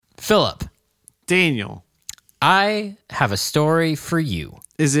Philip, Daniel, I have a story for you.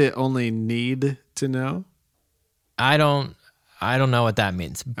 is it only need to know? I don't know what that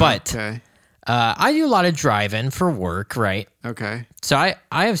means, but Okay. I do a lot of driving for work, right? Okay. So I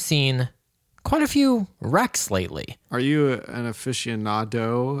have seen quite a few wrecks lately. Are you an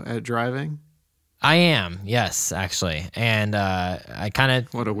aficionado at driving? I am, yes, actually, and I kind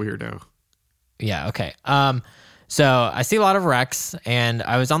of What a weirdo. yeah, okay. So I see a lot of wrecks, and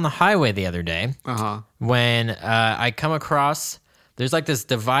I was on the highway the other day Uh-huh. when I come across there's like this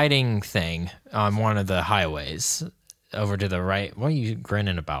dividing thing on one of the highways over to the right. What are you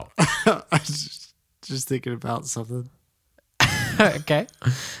grinning about? I was just thinking about something. Okay.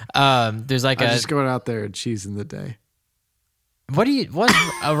 There's like I'm a just going out there and cheesing the day. what's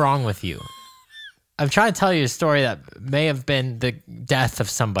wrong with you? I'm trying to tell you a story that may have been the death of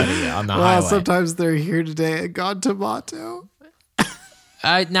somebody on the Well, highway. sometimes they're here today and gone tomorrow.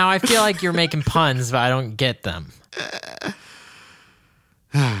 Now I feel like you're making puns, but I don't get them.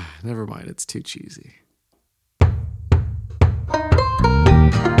 Never mind, it's too cheesy.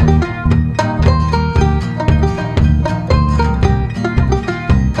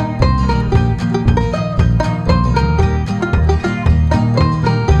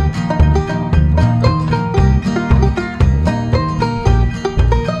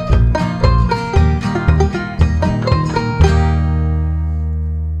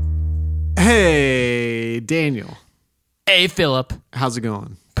 Hey, Daniel. Hey, Philip. How's it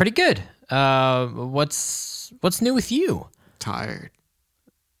going? Pretty good. What's new with you? Tired.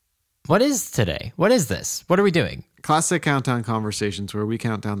 What is today? What is this? What are we doing? Classic countdown conversations where we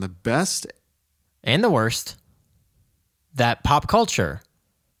count down the best And the worst that pop culture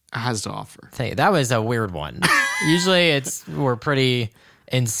has to offer. thing. That was a weird one. Usually we're pretty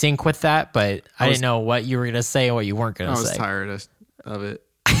in sync with that, but I didn't know what you were going to say and what you weren't going I to was say. tired of it.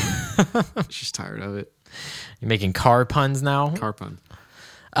 Just tired of it. You're making car puns now. Car pun.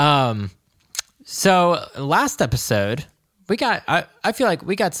 So last episode, I feel like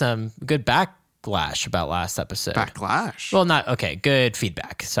we got some good backlash about last episode. Backlash. Well, good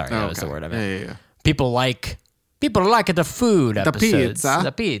feedback. Sorry, that was the Okay. word I meant. Yeah. People like the food episodes. pizza.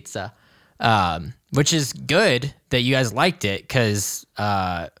 The pizza. Which is good that you guys liked it because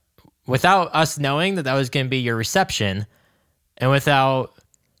without us knowing that was going to be your reception and without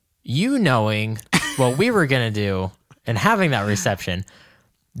you knowing what we were going to do and having that reception,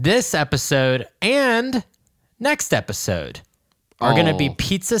 this episode and next episode are going to be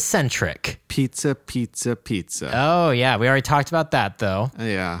pizza-centric. Pizza, pizza, pizza. Oh, yeah. We already talked about that, though.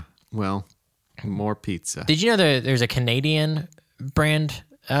 Yeah. Well, more pizza. Did you know there's a Canadian brand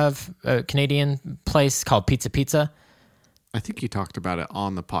of a Canadian place called Pizza Pizza? I think you talked about it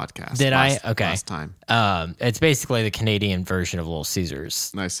on the podcast. Did I? Okay. Last time. It's basically the Canadian version of Little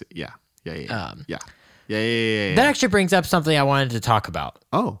Caesars. Nice. Yeah. Yeah. Yeah. That That actually brings up something I wanted to talk about.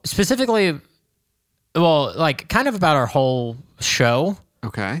 Oh, Specifically, well, like kind of about our whole show,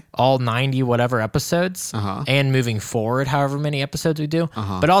 okay. all 90 whatever episodes, and moving forward, however many episodes we do.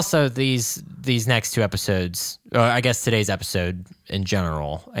 But also these next two episodes, or I guess today's episode in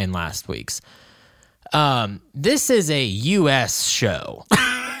general and last week's. This is a U.S. show.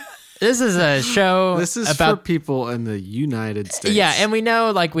 This is a show This is about for people in the United States. Yeah, and we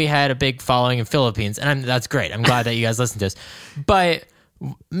know like we had a big following in Philippines, and that's great. I'm glad that you guys listen to us. But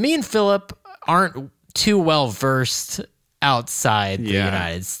me and Philip aren't too well versed outside the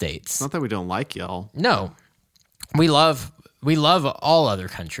United States. It's not that we don't like y'all, No, we love all other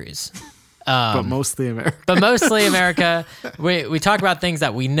countries, but mostly America. but mostly America. We talk about things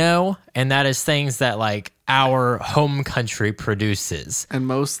that we know, and that is things that like our home country produces. And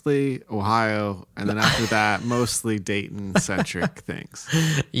mostly Ohio. And then after that, mostly Dayton-centric things.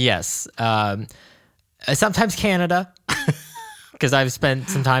 Yes, sometimes Canada, because I've spent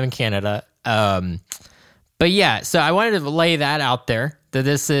some time in Canada. But yeah, so I wanted to lay that out there that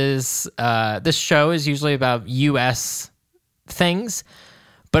this show is usually about U.S. things,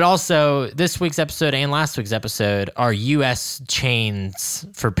 but also this week's episode and last week's episode are U.S. chains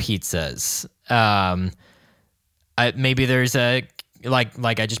for pizzas. Maybe there's a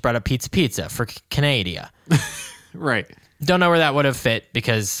like I just brought up Pizza for Canada. Right. Don't know where that would have fit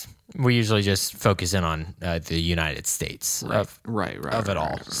because we usually just focus in on the United States of it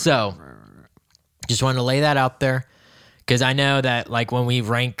all. So just wanted to lay that out there because I know that like when we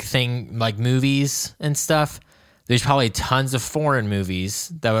rank like movies and stuff, there's probably tons of foreign movies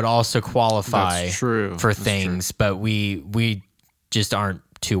that would also qualify for things, but we just aren't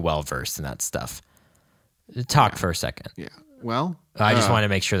too well versed in that stuff. Talk for a second. Yeah. Well, I just wanted to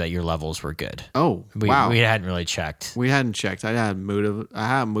make sure that your levels were good. oh, We wow. we hadn't really checked. We hadn't checked. I hadn't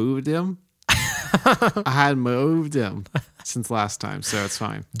moved him. I hadn't moved him since last time, so it's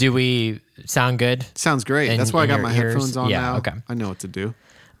fine. Do we sound good? Sounds great. In- That's why I in got your my ears? headphones on Yeah, now. okay. I know what to do.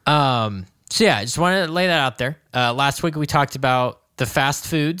 So yeah, I just wanted to lay that out there. Last week we talked about the fast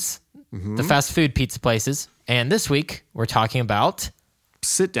foods, the fast food pizza places, and this week we're talking about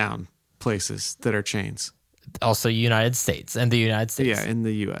Sit down places that are chains. also United States and the United States. Yeah, in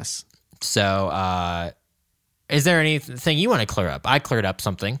the U.S. So, is there anything you want to clear up? I cleared up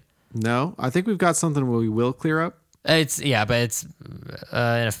something. No, I think we've got something we will clear up. But it's in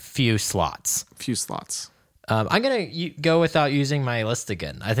a few slots. A few slots. I'm gonna go without using my list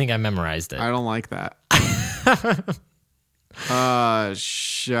again. I think I memorized it. I don't like that.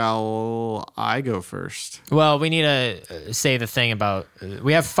 Shall I go first? Well, we need to say the thing about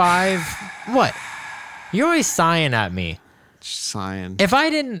we have 5. What? You're always sighing at me. Sighing. If I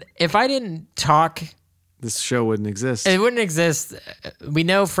didn't talk, This show wouldn't exist. it wouldn't exist. We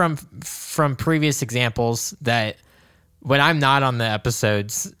know from previous examples that when I'm not on the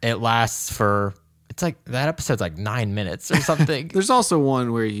episodes, it lasts for it's like that episode's like 9 minutes or something. There's also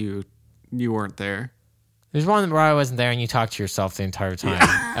one where you weren't there. There's one where I wasn't there and you talked to yourself the entire time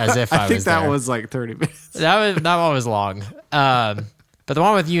as if I think was that there. was like 30 minutes. That one was long. But the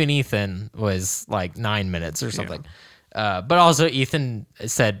one with you and Ethan was like 9 minutes or something. But also Ethan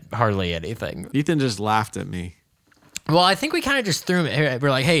said hardly anything. Ethan just laughed at me. Well, I think we kind of just threw him. We're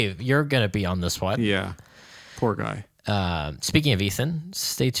like, hey, you're gonna be on this one. Yeah. Poor guy. Speaking of Ethan,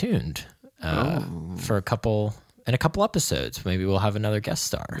 stay tuned for a couple episodes. Maybe we'll have another guest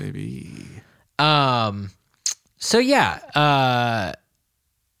star. Maybe. So yeah,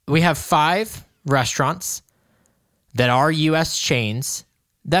 we have 5 restaurants that are U.S. chains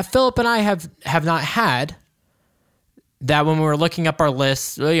that Philip and I have not had. That when we were looking up our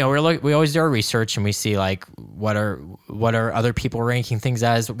list, we always do our research and we see like what are other people ranking things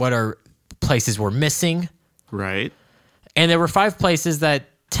as, what are places we're missing, Right. and there were 5 places that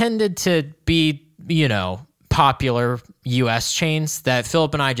tended to be popular U.S. chains that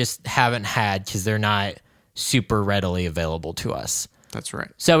Philip and I just haven't had because they're not super readily available to us. That's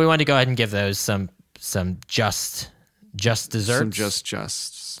right. So we wanted to go ahead and give those some just desserts.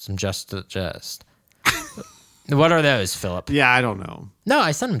 Some just. What are those, Philip? Yeah, I don't know. No,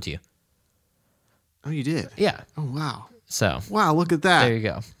 I sent them to you. Oh, you did? Yeah. Oh, wow. So Wow, look at that. there you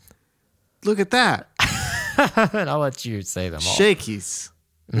go. Look at that. And I'll let you say them all. Shakey's.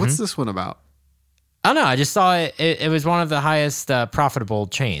 What's this one about? I don't know. I just saw it. It was one of the highest profitable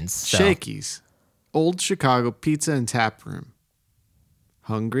chains. So. Shakey's. Old Chicago Pizza and Tap Room.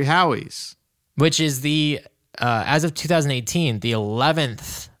 Hungry Howie's. Which is as of 2018, the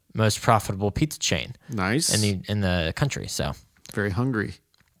 11th most profitable pizza chain Nice. in the country. So Very hungry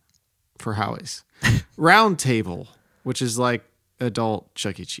for Howie's. Round Table, which is like adult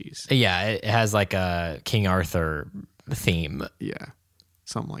Chuck E. Cheese. yeah, it has like a King Arthur theme, Yeah,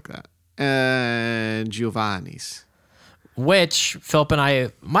 something like that. And Giovanni's. which Philip and I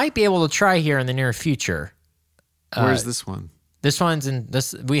might be able to try here in the near future. Where's this one? This one's in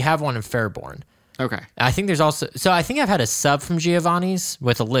this. We have one in Fairborn. Okay. I think there's also. So I think I've had a sub from Giovanni's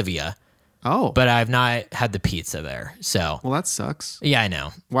with Olivia, Oh, but I've not had the pizza there. So well, that sucks. yeah, I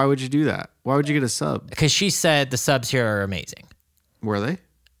know. Why would you do that? Why would you get a sub? Because she said the subs here are amazing. Were they?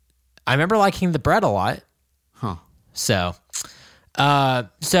 I remember liking the bread a lot. Huh. So,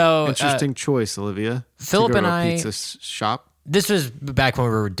 Interesting choice, Olivia. Philip to go and to a I- pizza shop. this was back when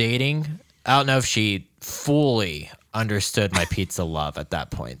we were dating. I don't know if she fully understood my pizza love at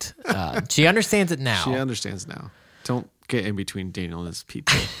that point. She understands it now. She understands now. Don't get in between Daniel and his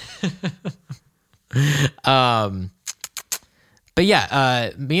pizza. But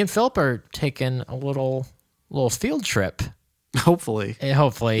yeah, me and Philip are taking a little field trip. Hopefully.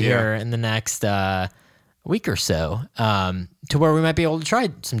 Hopefully here in the next week or so, to where we might be able to try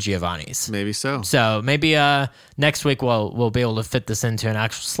some Giovanni's. Maybe so. So maybe next week we'll be able to fit this into an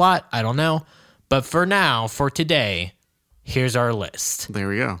actual slot. I don't know, but for now, for today, here's our list. There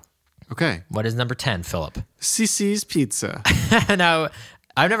we go. Okay. What is number 10, Philip? CC's Pizza. Now,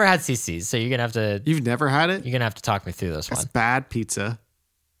 I've never had CC's, so you're gonna have to talk me through this It's one. bad pizza.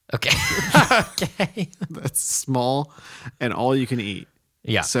 Okay. Okay. That's small and all you can eat.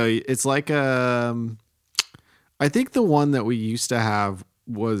 Yeah. So it's like I think the one that we used to have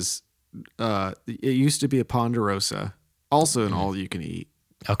was it used to be a Ponderosa, also an all you can eat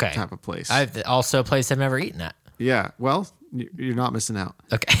Okay. type of place. I've also a place I've never eaten at. Yeah, well, you're not missing out.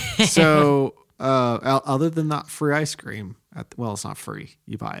 Okay. So other than that free ice cream, well, it's not free.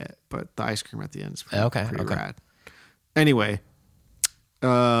 You buy it, but the ice cream at the end is pretty Okay. rad. Anyway,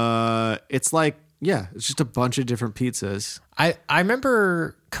 it's like, yeah, it's just a bunch of different pizzas. I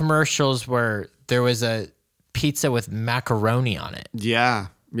remember commercials where there was a pizza with macaroni on it. Yeah.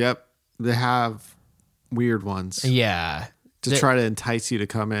 Yep. They have weird ones Yeah. to try to entice you to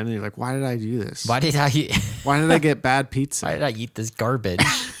come in. And you're like, why did I do this? Why did I eat, Why did I get bad pizza? why did I eat this garbage?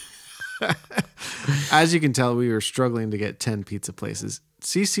 As you can tell, we were struggling to get 10 pizza places.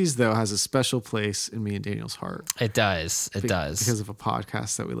 CC's, though, has a special place in me and Daniel's heart. It does. It does. Because of a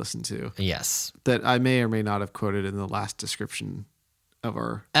podcast that we listened to Yes. that I may or may not have quoted in the last description of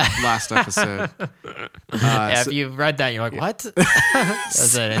our last episode. Yeah, if you've read that, you're like, what?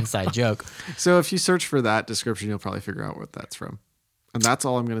 That's an inside joke. So if you search for that description, you'll probably figure out what that's from. And that's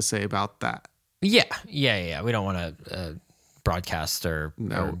all I'm going to say about that. Yeah. We don't want to broadcast or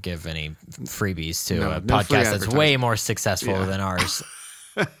give any freebies to a no free podcast that's way more successful than ours.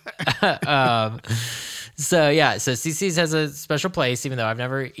 So CC's has a special place, even though I've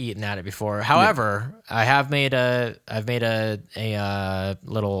never eaten at it before. However, I have made a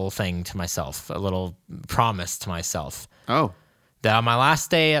little thing to myself, a little promise to myself. Oh. That on my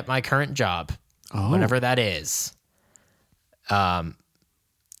last day at my current job, whatever that is,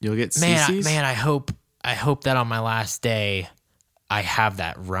 you'll get CC's? Man, I hope that on my last day I have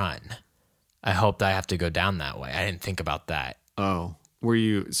that run. I hope that I have to go down that way. I didn't think about that. Oh.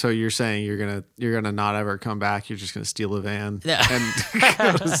 So you're saying you're gonna not ever come back? You're just gonna steal a van and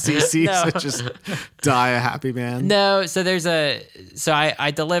go to CC's and just die a happy man? No. So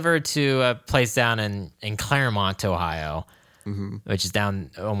I delivered to a place down in Claremont, Ohio, which is down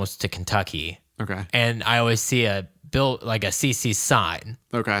almost to Kentucky. Okay. And I always see a CC sign.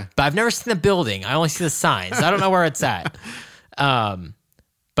 Okay. But I've never seen the building. I only see the signs. I don't know where it's at. But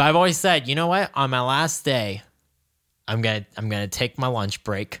I've always said, you know what? On my last day, I'm gonna take my lunch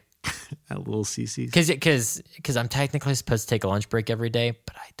break at little CC's because I'm technically supposed to take a lunch break every day,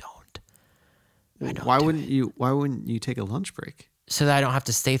 but I don't. Why wouldn't you take a lunch break? So that I don't have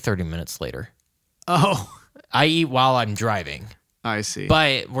to stay 30 minutes later. Oh, I eat while I'm driving. I see.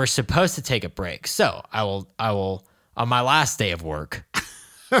 But we're supposed to take a break, so I will on my last day of work,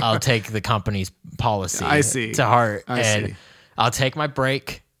 I'll take the company's policy to heart, and I'll take my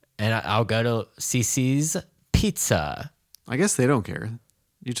break and I'll go to CC's Pizza. I guess they don't care.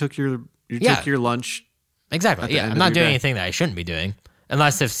 You took your lunch. Exactly. Yeah, I'm not doing anything that I shouldn't be doing,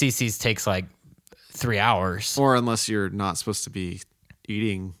 unless if CC's takes like 3 hours, or unless you're not supposed to be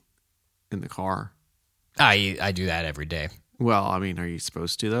eating in the car. I do that every day. Well, I mean, are you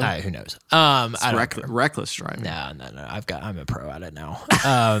supposed to though? Who knows? Reckless driving. No. I'm a pro at it now.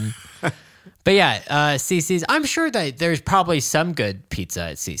 But yeah, CC's. I'm sure that there's probably some good pizza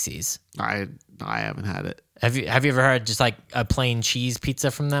at CC's. I haven't had it. Have you ever had just like a plain cheese pizza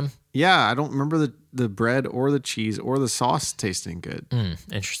from them? Yeah, I don't remember the bread or the cheese or the sauce tasting good.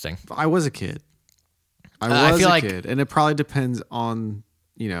 Interesting. I was a kid. I was a kid, and it probably depends on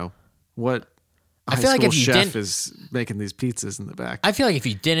what high school chef is making these pizzas in the back. I feel like if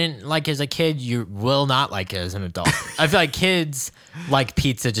you didn't like it as a kid, you will not like it as an adult. I feel like kids like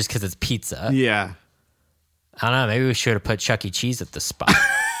pizza just because it's pizza. Yeah. I don't know. Maybe we should have put Chuck E. Cheese at the spot.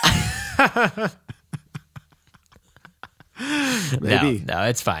 Maybe. No,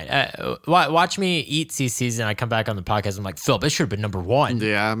 it's fine. Watch me eat CC's and I come back on the podcast. I'm like, Phil, it should have been number one.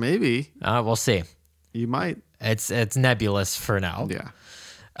 Yeah, maybe. We'll see. You might. It's nebulous for now. Yeah.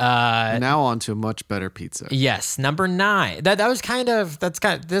 Now on to a much better pizza. Yes, number 9.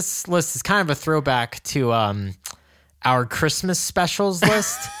 This list is kind of a throwback to our Christmas specials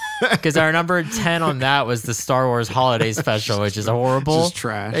list. Because our number 10 on that was the Star Wars Holiday Special, which is horrible. Just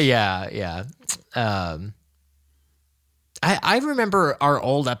trash. Yeah. I remember our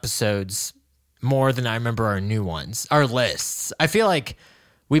old episodes more than I remember our new ones, our lists. I feel like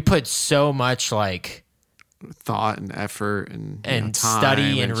we put so much like thought and effort and time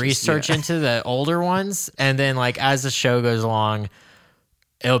study and research into the older ones. And then like as the show goes along,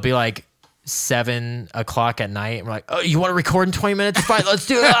 it'll be like 7 o'clock at night. And we're like, oh, you want to record in 20 minutes? Fine, let's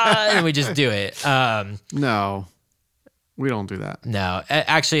do it. And we just do it. No, we don't do that. No,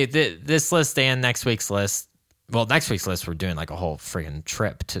 actually this list and next week's list, well, next week's list, we're doing like a whole freaking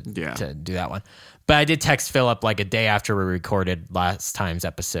trip to do that one. But I did text Philip like a day after we recorded last time's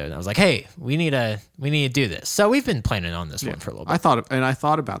episode. I was like, hey, we need to do this. So we've been planning on this one for a little bit. I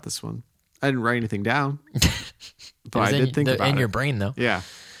thought about this one. I didn't write anything down, but I did think about it. In your brain though. Yeah.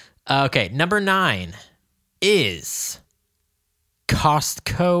 Okay. Number 9 is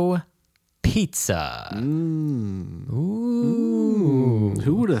Costco pizza. Ooh.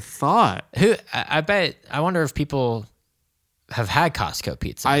 Who would have thought? I wonder if people have had Costco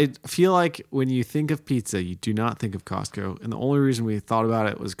pizza. I feel like when you think of pizza, you do not think of Costco. And the only reason we thought about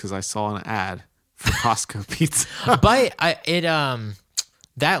it was because I saw an ad for Costco pizza. But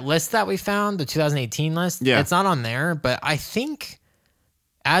that list that we found, the 2018 list, Yeah. it's not on there. But I think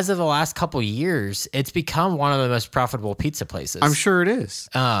as of the last couple years, it's become one of the most profitable pizza places. I'm sure it is.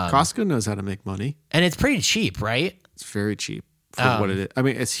 Costco knows how to make money. And it's pretty cheap, right? It's very cheap for what it is. I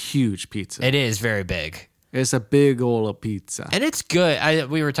mean, it's huge pizza. It is very big. It's a big old pizza. And it's good.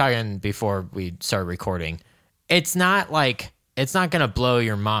 We were talking before we started recording. It's not going to blow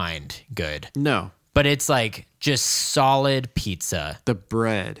your mind good. No. But it's like just solid pizza. The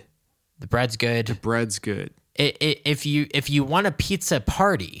bread. The bread's good. The bread's good. If you want a pizza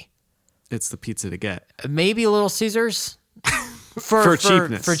party, It's the pizza to get. maybe Little Caesars For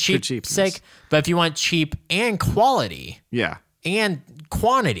cheapness. For cheap cheapness. sake. But if you want cheap and quality Yeah. and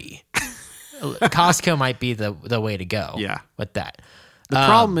quantity, Costco might be the way to go. Yeah. With that. The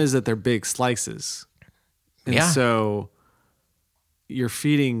problem is that they're big slices. And Yeah. so you're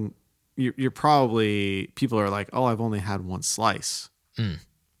feeding, you're probably, people are like, oh, I've only had one slice.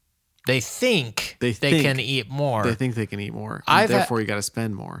 They think They they think can eat more. They think they can eat more. And I've therefore, you got to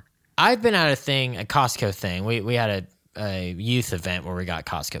spend more. I've been at a Costco thing. We had a youth event where we got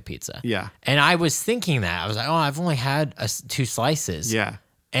Costco pizza. Yeah. And I was thinking that. I was like, oh, I've only had 2 slices. Yeah.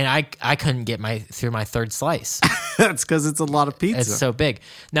 And I couldn't get through my 3rd slice. That's because it's a lot of pizza. It's so big.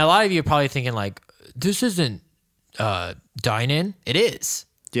 Now, a lot of you are probably thinking like, this isn't dine-in. It is.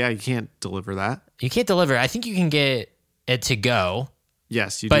 Yeah, you can't deliver that. You can't deliver it. I think you can get it to go,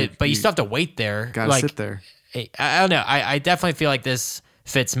 Yes, you do. but you still have to wait there. gotta sit there. I don't know. I definitely feel like this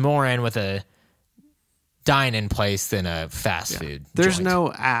fits more in with a dine-in place than a fast food There's joint.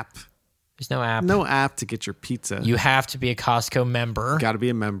 no app. There's no app. No app to get your pizza. You have to be a Costco member. got to be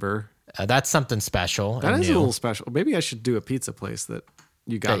a member. That's something special. That and is a new. little special. Maybe I should do a pizza place that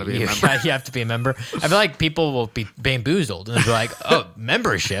you got to be a you, member. you have to be a member. I feel like people will be bamboozled and they'll be like, "Oh,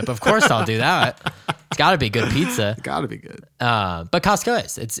 membership? Of course I'll do that. It's got to be good pizza." Got to be good. But Costco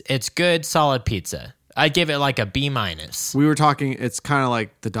is. It's good, solid pizza. I give it like a B-. We were talking. It's kind of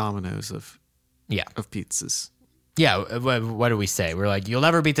like the Domino's of Yeah, pizzas. yeah. What do we say? We're like, you'll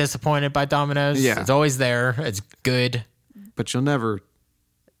never be disappointed by Domino's. Yeah. It's always there. It's good. But you'll never.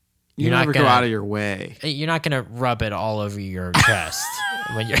 You You're not never go gonna- out of your way. You're not gonna rub it all over your chest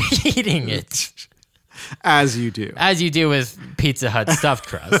when you're eating it, As you do. as you do with Pizza Hut stuffed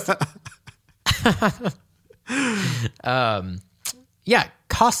crust. Yeah,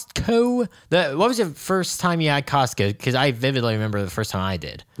 Costco. What was the first time you had Costco? Because I vividly remember the first time I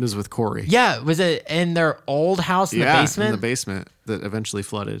did. It was with Corey. Yeah, was it in their old house in the basement? in the basement that eventually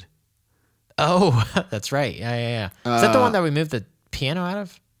flooded. Oh, that's right. Yeah. Is that the one that we moved the piano out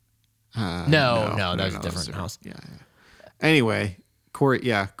of? No, that was a different house. Yeah. Anyway,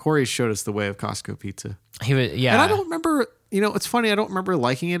 Corey showed us the way of Costco pizza. He was, yeah. And I don't remember, it's funny, I don't remember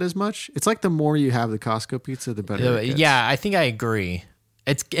liking it as much. It's like the more you have the Costco pizza, the better it gets. Yeah, I think I agree.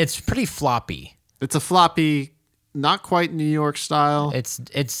 It's pretty floppy. It's a floppy, not quite New York style.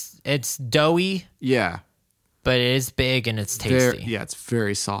 It's doughy, Yeah. but it is big and it's tasty. It's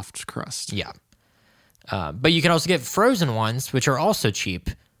very soft crust. Yeah. But you can also get frozen ones, which are also cheap.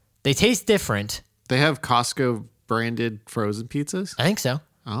 They taste different. They have Costco branded frozen pizzas? I think so.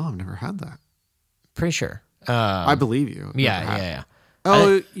 Oh, I've never had that. Pretty sure. I believe you. I've never had it. Yeah.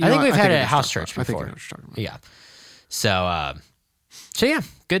 Oh, I think we've had it I know at House what you're Church talking about. I think I before. know what you're talking about. Yeah. So yeah,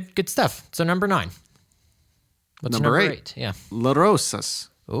 good stuff. So number 9. What's Number number 8? Yeah. La Rosas.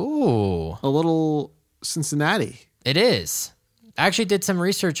 Ooh, A little Cincinnati. it is. I actually did some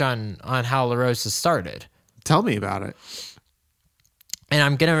research on how La Rosa started. Tell me about it. And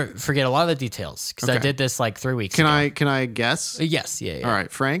I'm going to forget a lot of the details because I Okay. did this like 3 weeks ago. Can I guess? Yes. Yeah. All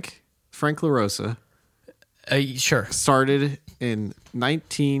right, Frank La Rosa Sure. started in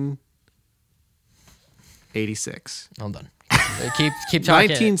 1986. Hold on. Keep talking.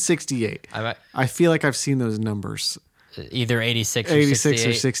 1968. I feel like I've seen those numbers. Either 86 or 86 or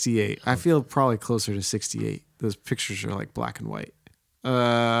 68. 68. I feel probably closer to 68. Those pictures are like black and white.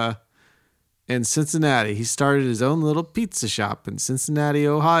 In Cincinnati, he started his own little pizza shop in Cincinnati,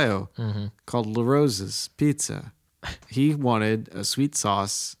 Ohio, called La Rosa's Pizza. He wanted a sweet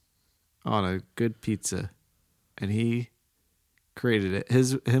sauce on a good pizza, and he created it.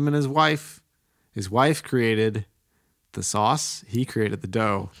 Him and his wife created the sauce. He created the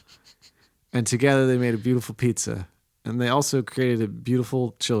dough, and together they made a beautiful pizza. And they also created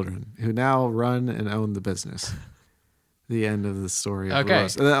beautiful children who now run and own the business. The end of the story of Okay. La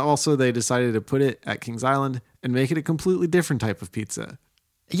Rosa. And then also, they decided to put it at Kings Island and make it a completely different type of pizza.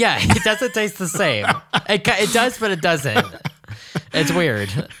 Yeah, it doesn't taste the same. It does, but it doesn't. It's weird.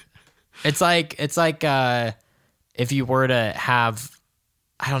 It's like if you were to have,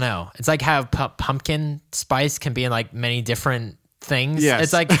 I don't know. It's like have pumpkin spice can be in like many different things. Yes.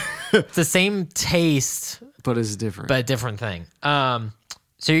 It's like it's the same taste, But it's different. but a different thing.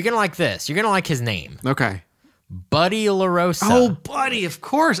 So you're gonna like this. You're gonna like his name, Okay. Buddy LaRosa. Oh, Buddy, of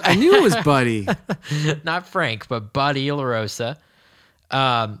course. I knew it was Buddy. Not Frank, but Buddy LaRosa.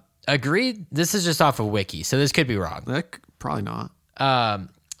 Agreed. This is just off of Wiki, so this could be wrong. Probably not.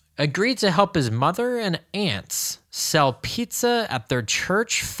 Agreed to help his mother and aunts sell pizza at their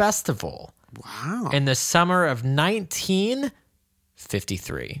church festival Wow. in the summer of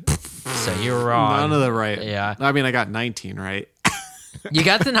 1953. So you were wrong. None of the right. Yeah. I mean, I got 19 right. You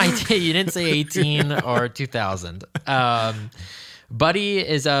got the 19. You didn't say 18 or 2000. Buddy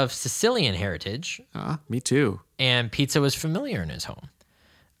is of Sicilian heritage, Me too. and pizza was familiar in his home.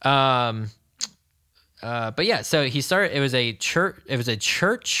 But yeah, so he started. It was a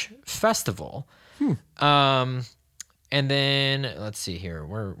church festival. And then let's see here.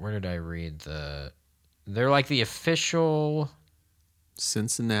 Where did I read the? They're like the official.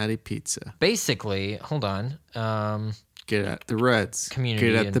 Cincinnati pizza. Basically, hold on. Get at the Reds.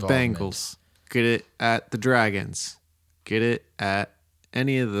 Community Get at the involvement. Bengals. Get it at the Dragons. Get it at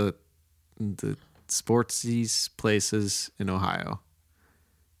any of the sportsy places in Ohio.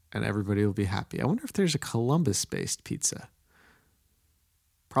 And everybody will be happy. I wonder if there's a Columbus-based pizza.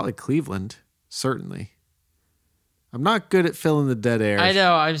 Probably Cleveland, certainly. I'm not good at filling the dead air. I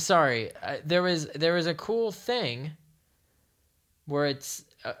know. I'm sorry. There was a cool thing where it's.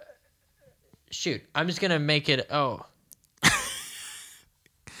 Shoot, I'm just gonna make it. Oh.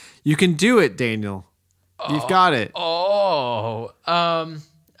 You can do it, Daniel. You've got it. Oh. I'm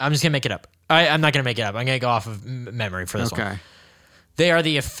just gonna make it up. I'm not gonna make it up. I'm gonna go off of memory for this one. Okay. They are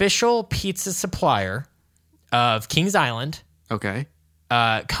the official pizza supplier of Kings Island, Okay.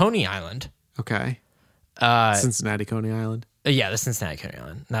 Coney Island. Okay. Cincinnati, Coney Island. Yeah, the Cincinnati Coney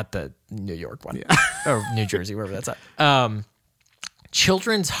Island, not the New York one. Yeah. Or New Jersey, wherever that's at.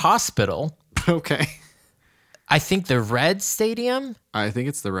 Children's Hospital. Okay. I think the Reds Stadium I think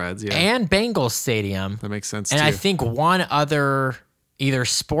it's the Reds. Yeah. and Bengals Stadium. That makes sense And too. I think one other either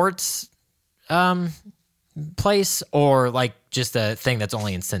sports place or like just a thing that's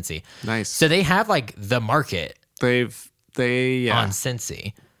only in Cincy. Nice. So they have like the market They on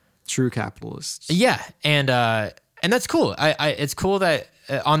Cincy. true capitalists. Yeah, and that's cool. I it's cool that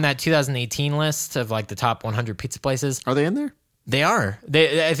on that 2018 list of like the top 100 pizza places, Are they in there? they are.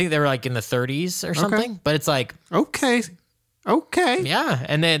 I think they were like in the 30s or something. But it's like, Okay. Okay. yeah,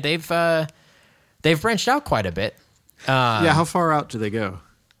 and they've branched out quite a bit. Yeah, how far out do they go?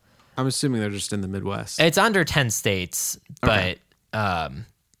 I'm assuming they're just in the Midwest. It's under 10 states, Okay.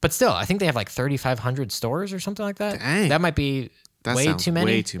 but still, I think they have like 3,500 stores or something like that. Dang. That might be That way sounds too many.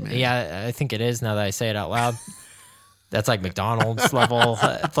 way too many. Yeah, I think it is now that I say it out loud. That's like McDonald's level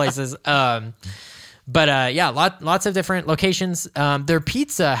places. But yeah, lots of different locations. Their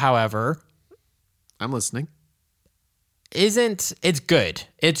pizza, however, I'm listening. it's good.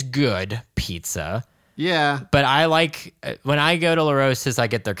 It's good pizza. Yeah. But I like when I go to La Rosa's, I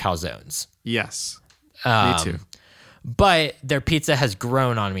get their calzones. Yes. Me too. But their pizza has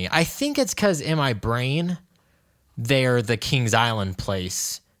grown on me. I think it's because in my brain, they're the Kings Island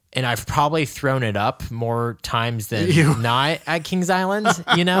place. And I've probably thrown it up more times than not at Kings Island,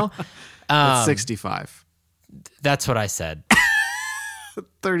 you know? That's 65. That's what I said.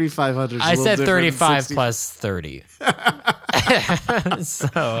 3,500. I said 35 plus 30.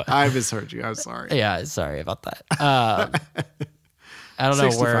 So, I misheard you. I'm sorry. yeah, sorry about that. I don't know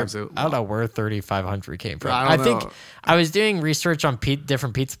 65's a lot. where 3,500 came from. I don't think know. I was doing research on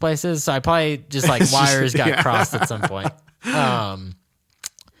different pizza places, so I probably just like It's just- wires got yeah. crossed at some point.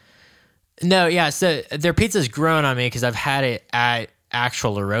 No, yeah. So their pizza's grown on me because I've had it at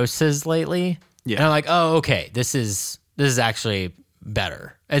actual La Rosa's lately. Yeah. And I'm like, oh, okay, this is actually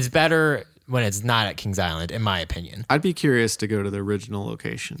better. It's better when it's not at Kings Island, in my opinion. I'd be curious to go to the original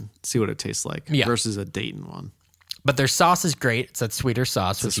location, see what it tastes like Yeah. versus a Dayton one. But their sauce is great. It's that sweeter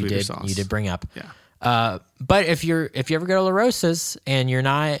sauce, which sweeter sauce. you did bring up. Yeah. But if you ever go to La Rosa's and you're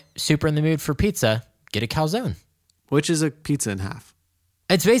not super in the mood for pizza, get a calzone. Which is a pizza in half.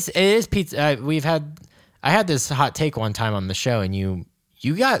 It is pizza. I had this hot take one time on the show, and you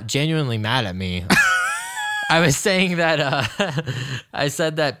got genuinely mad at me. I was saying that I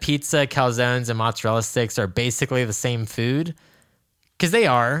said that pizza, calzones, and mozzarella sticks are basically the same food because they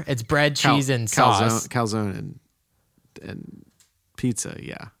are. It's bread, cheese, and sauce. Calzone and pizza,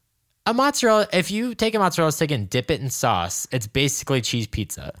 yeah. A mozzarella. If you take a mozzarella stick and dip it in sauce, it's basically cheese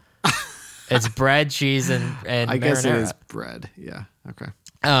pizza. It's bread, cheese, and I guess it marinara. is bread. Yeah. Okay.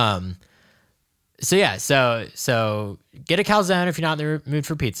 So yeah, so get a calzone if you're not in the mood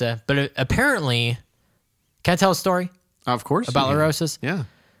for pizza. But apparently, can I tell a story Of course. about you La can. Rosa's? Yeah.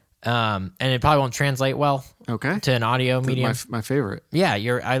 And it probably won't translate well Okay. to an audio medium. My favorite. Yeah,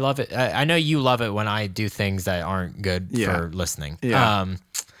 I love it. I know you love it when I do things that aren't good Yeah. for listening. Yeah.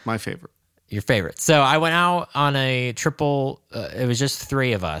 My favorite. Your favorite. So I went out on a triple. It was just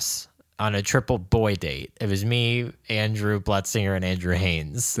three of us on a triple boy date. It was me, Andrew Blutzinger, and Andrew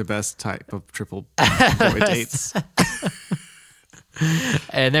Haynes. The best type of triple boy dates.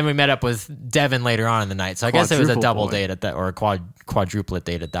 And then we met up with Devin later on in the night. So I guess it was a Quadruple double boy. date at that, or a quadruplet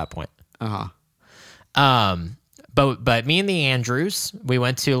date at that point. Uh huh. But me and the Andrews, we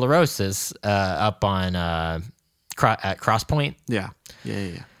went to La Rosa's up on at Cross Point. Yeah.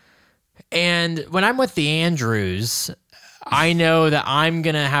 Yeah. And when I'm with the Andrews, I know that I'm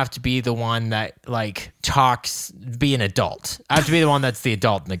going to have to be the one that like talks, be an adult. I have to be the one that's the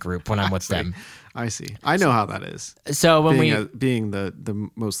adult in the group when I'm with them. I see. I know how that is. So when Being the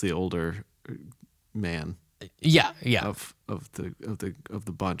mostly older man yeah. of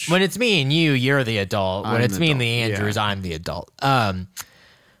the bunch. When it's me and you, you're the adult. When I'm it's the me and adult, the Andrews, yeah. I'm the adult.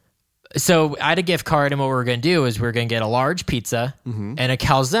 So I had a gift card, and what we were going to do is we were going to get a large pizza and a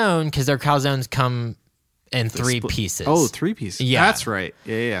calzone, because their calzones come in three pieces. Oh, 3 pieces. Yeah. That's right.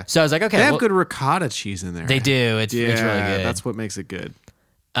 Yeah. So I was like, okay, They have well, good ricotta cheese in there. they do. It's really good. That's what makes it good.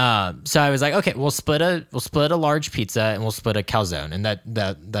 So I was like, okay, we'll split a large pizza and we'll split a calzone, and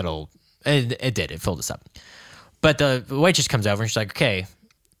that'll it did, it filled us up. But the waitress comes over and she's like, okay,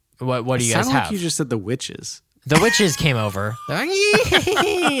 what do you guys Sounded have? like you just said the witches. The witches came over. They're like,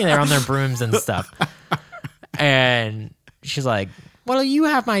 "Yee." They're on their brooms and stuff. And she's like, "What'll you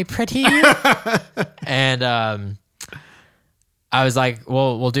have, my pretty?" And I was like,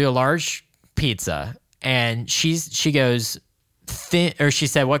 "Well, we'll do a large pizza." And she goes thin, or she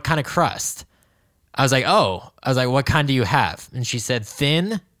said, "What kind of crust?" I was like, "What kind do you have?" And she said,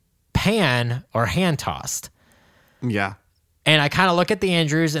 "Thin, pan, or hand tossed." Yeah. And I kind of look at the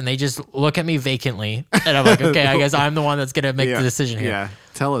Andrews, and they just look at me vacantly. And I'm like, okay, I guess I'm the one that's going to make the decision here. Yeah.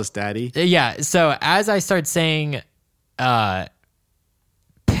 Tell us, Daddy. Yeah. So as I start saying, I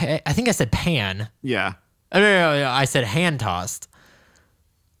think I said pan. Yeah. Oh, no, I said hand tossed.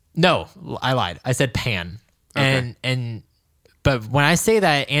 No, I lied. I said pan. Okay. But when I say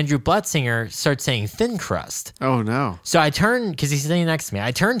that, Andrew Blutzinger starts saying thin crust. Oh, no. So I turn, because he's sitting next to me,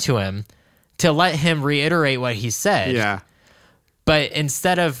 I turn to him to let him reiterate what he said. Yeah. But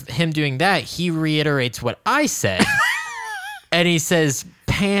instead of him doing that, he reiterates what I said. And he says,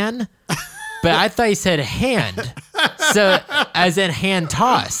 pan. But I thought he said hand. So, as in hand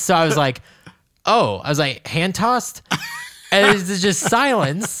tossed. So I was like, hand tossed? And it was just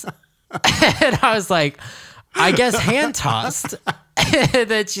silence. And I was like, I guess hand tossed. And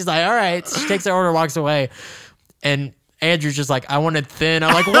then she's like, all right. So she takes her order, walks away. And Andrew's just like, I wanted thin.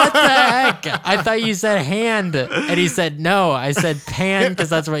 I'm like, what the heck? I thought you said hand. And he said, no, I said pan because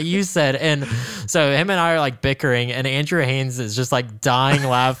that's what you said. And so him and I are like bickering, and Andrew Haynes is just like dying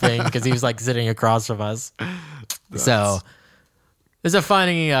laughing because he was like sitting across from us. So there's a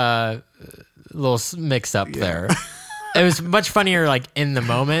funny little mix up there. It was much funnier like in the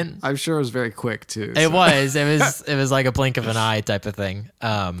moment. I'm sure it was very quick, too. It so was like a blink of an eye type of thing.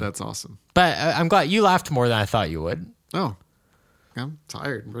 That's awesome. But I'm glad you laughed more than I thought you would. Oh, I'm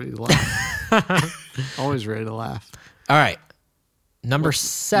tired and ready to laugh. Always ready to laugh. All right. Number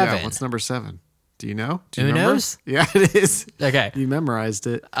 7. Yeah, what's number 7? Do you know? Do you remember? Uno's? Yeah, it is. Okay. You memorized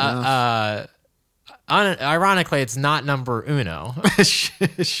it. enough. Ironically, it's not number uno. It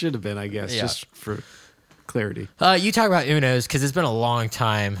should have been, I guess, Yeah. just for clarity. You talk about unos because it's been a long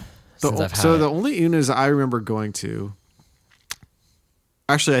time since I've had So it. the only Uno's I remember going to,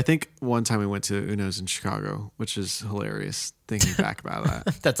 actually, I think one time we went to Uno's in Chicago, which is hilarious thinking back about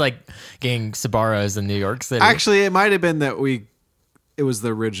that. That's like getting Sabaros in New York City. Actually, it might have been that it was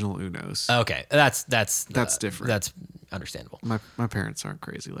the original Uno's. Okay, that's different. That's understandable. My parents aren't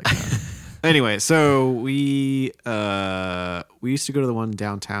crazy like that. Anyway, so we used to go to the one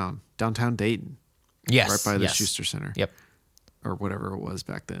downtown Dayton, Yes, right by the yes. Schuster Center. Yep. Or whatever it was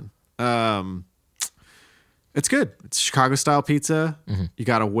back then. It's good. It's Chicago style pizza. Mm-hmm. You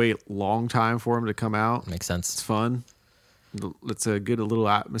got to wait a long time for them to come out. Makes It's sense. fun. It's a good little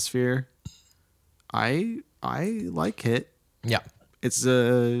atmosphere. I like it. Yeah. It's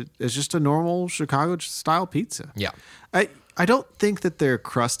just a normal Chicago style pizza. Yeah. I don't think that their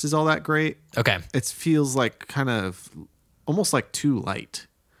crust is all that great. Okay. It feels like kind of almost like too light,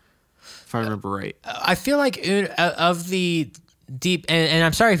 if I remember right. I feel like of the deep, and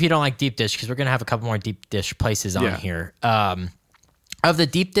I'm sorry if you don't like deep dish because we're gonna have a couple more deep dish places on here. Of the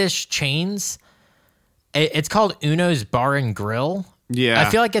deep dish chains, it's called Uno's Bar and Grill. Yeah. I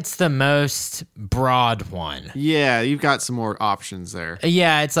feel like it's the most broad one. Yeah, you've got some more options there.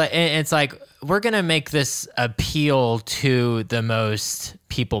 Yeah, it's like we're gonna make this appeal to the most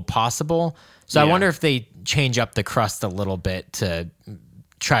people possible. So I wonder if they change up the crust a little bit to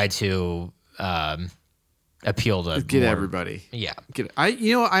try to appeal to Get more. everybody. Yeah.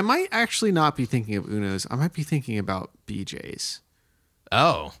 I might actually not be thinking of Uno's. I might be thinking about BJ's.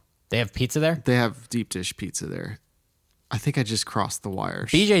 Oh, they have pizza there? They have deep dish pizza there. I think I just crossed the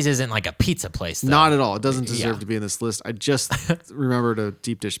wires. BJ's isn't like a pizza place, though. Not at all. It doesn't deserve to be in this list. I just remembered a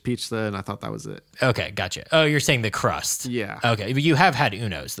deep dish pizza, and I thought that was it. Okay, gotcha. Oh, you're saying the crust. Yeah. Okay, but you have had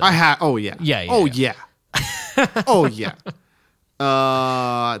Uno's, though. I have. Oh yeah. Yeah, Oh yeah. Oh yeah.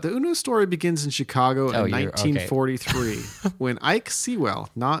 The Uno story begins in Chicago in 1943 when Ike Sewell,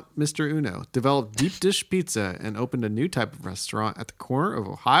 not Mr. Uno, developed deep dish pizza and opened a new type of restaurant at the corner of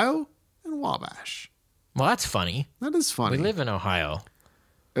Ohio and Wabash. Well, that's funny. That is funny. We live in Ohio.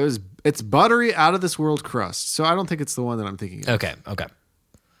 It's buttery, out of this world crust, so I don't think it's the one that I'm thinking of. Okay.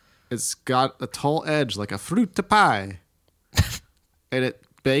 It's got a tall edge like a fruit pie, and it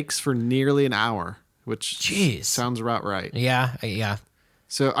bakes for nearly an hour, which sounds about right. Yeah.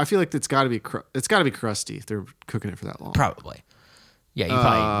 So I feel like it's got to be crusty if they're cooking it for that long. Probably. Yeah, you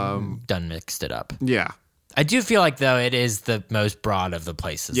probably done mixed it up. Yeah. I do feel like, though, it is the most broad of the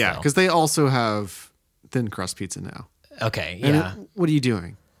places. Yeah, because they also have thin crust pizza now. Okay, And yeah. what are you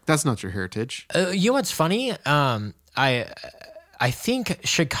doing? That's not your heritage. You know what's funny? I think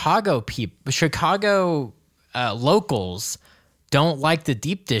Chicago locals don't like the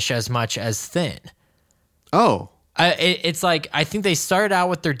deep dish as much as thin. Oh. It's like, I think they started out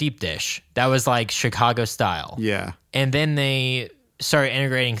with their deep dish. That was like Chicago style. Yeah. And then they started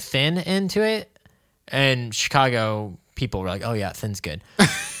integrating thin into it. And Chicago people were like, oh yeah, thin's good.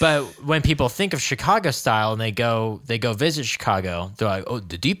 But when people think of Chicago style and they go visit Chicago, they're like, oh,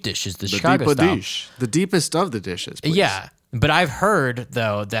 the deep dish is the Chicago style. Dish. The deepest of the dishes, please. Yeah. But I've heard,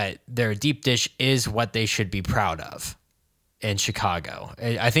 though, that their deep dish is what they should be proud of in Chicago.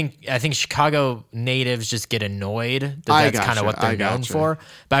 I think Chicago natives just get annoyed that that's kind of what they're known for.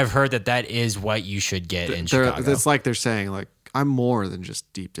 But I've heard that is what you should get in Chicago. It's like they're saying, like, I'm more than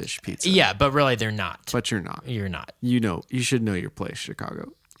just deep dish pizza. Yeah, but really they're not. But you're not. You're not. You should know your place,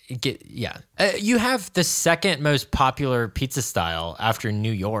 Chicago. You have the second most popular pizza style after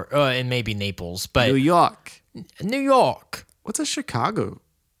New York, and maybe Naples, but New York. What's a Chicago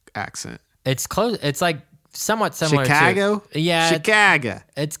accent? It's close. It's like somewhat similar Chicago? Yeah. Chicago.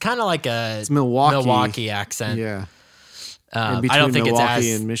 It's kind of like it's Milwaukee accent. Yeah. I don't think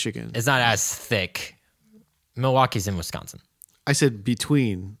Milwaukee and Michigan. It's not as thick. Milwaukee's in Wisconsin. I said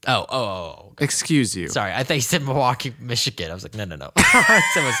between. Oh. Excuse you. Sorry, I thought you said Milwaukee, Michigan. I was like, no.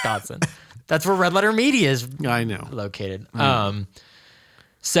 It's in Wisconsin. That's where Red Letter Media is located.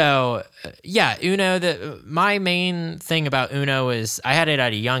 So, Uno, my main thing about Uno is I had it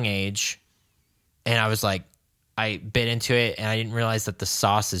at a young age, and I was like, I bit into it, and I didn't realize that the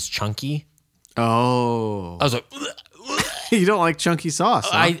sauce is chunky. Oh. I was like, you don't like chunky sauce,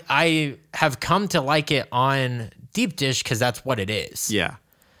 huh? I have come to like it on deep dish because that's what it is. Yeah.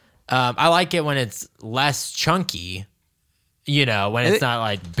 I like it when it's less chunky, when it's not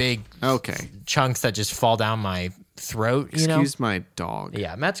like big chunks that just fall down my throat, Excuse my dog.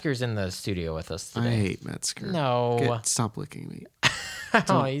 Yeah, Metzger's in the studio with us today. I hate Metzger. No. Stop licking me.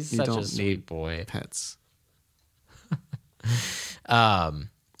 Oh, he's such a sweet boy. Pets.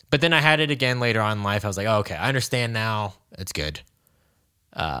 But then I had it again later on in life. I was like, oh, okay, I understand now. It's good.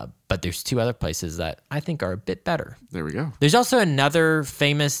 But there's two other places that I think are a bit better. There we go. There's also another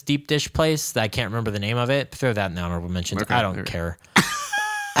famous deep dish place that I can't remember the name of it. Throw that in the honorable mentions. Okay, I don't care.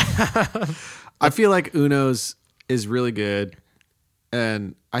 I feel like Uno's is really good,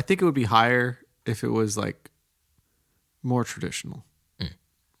 and I think it would be higher if it was like more traditional.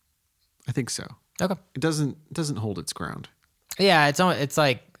 I think so. Okay. It doesn't hold its ground. Yeah, it's almost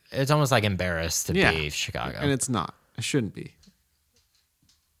like embarrassed to be Chicago, and it's not. It shouldn't be.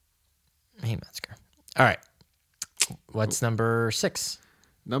 Hey, Metzger. All right. What's number 6?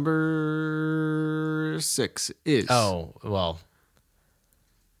 Number 6 is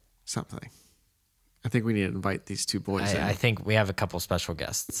something. I think we need to invite these two boys in. I think we have a couple special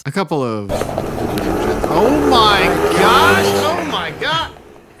guests. A couple of. Oh my gosh! Oh my god!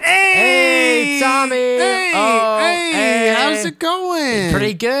 Hey, Tommy! Hey! How's it going?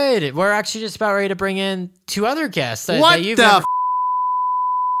 Pretty good. We're actually just about ready to bring in 2 other guests. What the?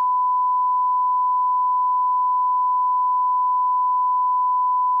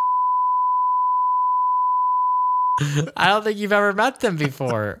 I don't think you've ever met them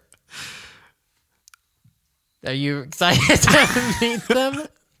before. Are you excited to meet them?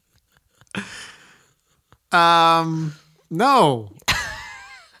 No.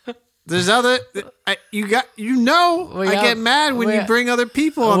 There's other. I get mad when you bring other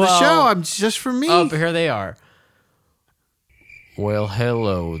people on the show. I'm just for me. Oh, but here they are. Well,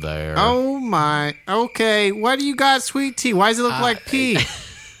 hello there. Oh my. Okay, what do you got, sweet tea? Why does it look like pee?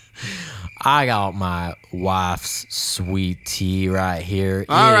 I got my wife's sweet tea right here.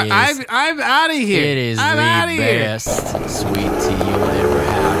 All right, I'm out of here. It is I'm the best sweet tea you'll ever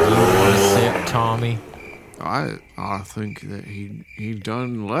have. You want to sip, Tommy? I think that he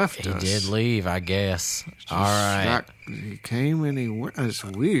done left us. He did leave, I guess. All right. He came and he went. It's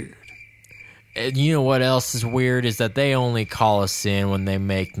weird. And you know what else is weird is that they only call us in when they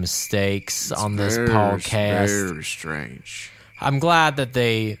make mistakes on this podcast. Very strange. I'm glad that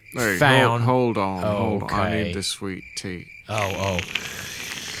they found. Hold on. Okay. I need the sweet tea. Oh.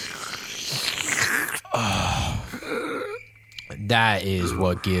 That is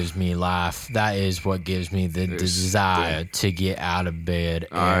what gives me life. That is what gives me the desire to get out of bed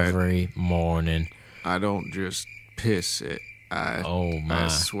every morning. I don't just piss it. I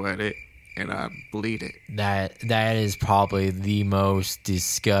sweat it and I bleed it. That is probably the most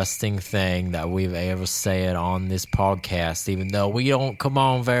disgusting thing that we've ever said on this podcast, even though we don't come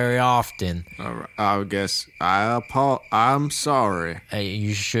on very often. All right, I guess I'm sorry. Hey,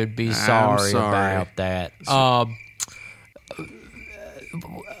 you should be sorry about that.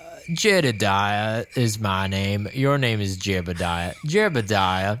 Jedediah is my name. Your name is Jebediah.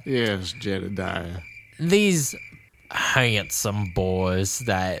 Jebediah. Yes, Jedediah. These handsome boys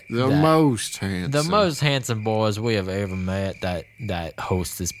the most handsome boys we have ever met that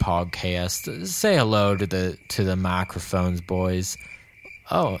host this podcast. Say hello to the microphones, boys.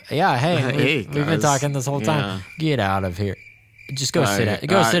 Oh yeah, hey, we've been talking this whole time. Yeah. Get out of here. Just go sit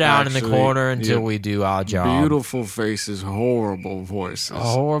down in the corner until we do our job. Beautiful faces, horrible voices.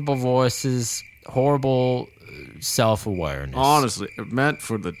 Horrible voices, horrible self-awareness. Honestly, meant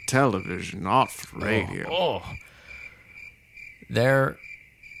for the television, not for radio. Their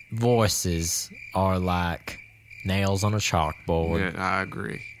voices are like nails on a chalkboard. Yeah,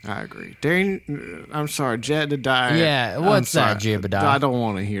 I agree. Daniel, I'm sorry, Jedediah. Yeah, what's that, Jebediah? I don't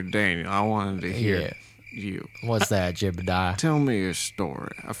want to hear Daniel. I wanted to hear you. What's that, Jebediah? Tell me a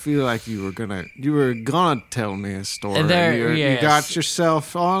story. I feel like you were gonna tell me a story. You got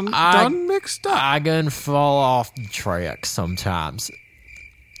yourself done mixed up. I can fall off the track sometimes.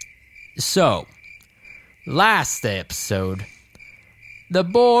 So, last episode, the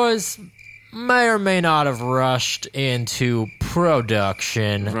boys may or may not have rushed into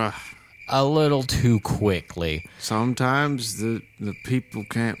production a little too quickly. Sometimes the people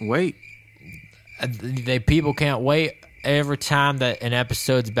can't wait. People can't wait. Every time that an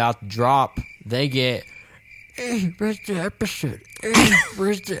episode's about to drop, they get, hey, where's the episode? Hey,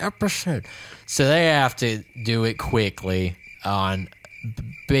 where's the episode? So they have to do it quickly on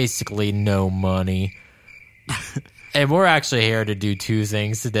basically no money. And we're actually here to do two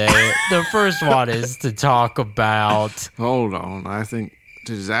things today. The first one is to talk about... Hold on. I think...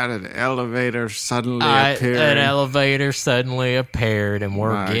 Is that an elevator suddenly appearing? An elevator suddenly appeared, and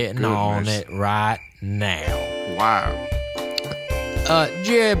we're getting on it right now. Wow.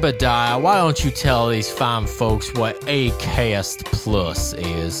 Jebediah, why don't you tell these fine folks what Acast Plus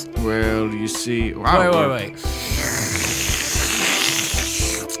is? Well, you see... Wait.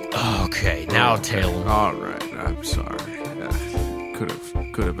 Okay, now tell them. All right, I'm sorry. Could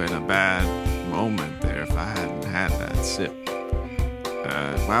have been a bad moment there if I hadn't had that sip.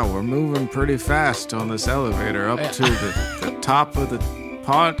 Wow, we're moving pretty fast on this elevator up to the top of the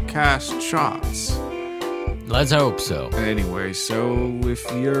podcast charts. Let's hope so. Anyway, so if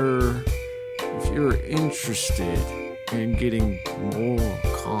you're interested in getting more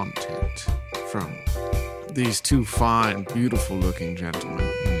content from these two fine, beautiful-looking gentlemen,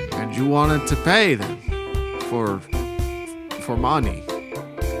 and you wanted to pay them for money,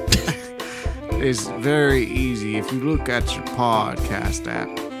 it's very easy. If you look at your podcast app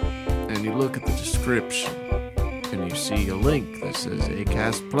and you look at the description and you see a link that says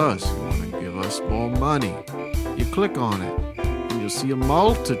Acast Plus, you want to give us more money, you click on it and you'll see a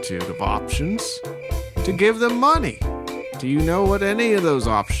multitude of options to give them money. Do you know what any of those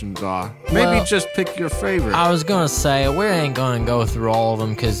options are? Maybe just pick your favorite. I was going to say, we ain't going to go through all of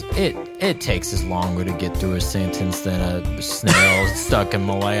them because it takes us longer to get through a sentence than a snail stuck in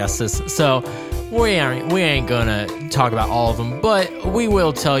molasses. So we ain't going to talk about all of them, but we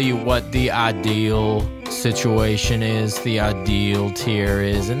will tell you what the ideal situation is, the ideal tier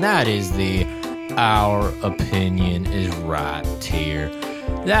is, and that is the our opinion is right here.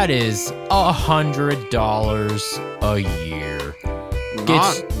 That is $100 a year.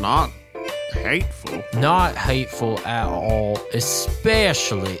 Not hateful. Not hateful at all,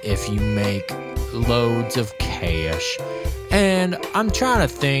 especially if you make loads of cash. And I'm trying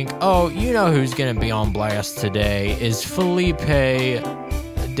to think, you know who's going to be on blast today is Felipe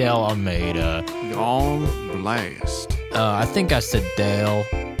Del Almeida. On blast. I think I said Dale,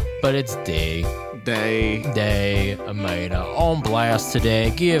 but it's Day. Day Almeida on blast today.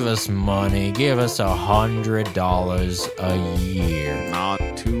 Give us money. Give us $100 a year. Not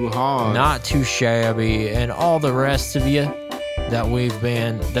too hard. Not too shabby. And all the rest of you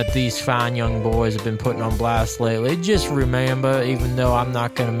that these fine young boys have been putting on blast lately, just remember, even though I'm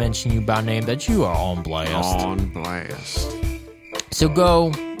not going to mention you by name, that you are on blast. On blast. So go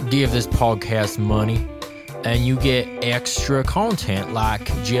give this podcast money, and you get extra content like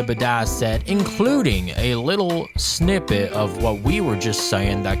Jebediah said, including a little snippet of what we were just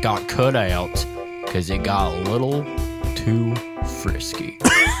saying that got cut out because it got a little too frisky.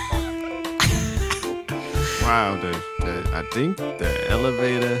 Wow, I think the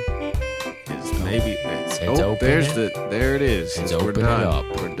elevator is maybe it's open. There it is. It's We're open done. it up.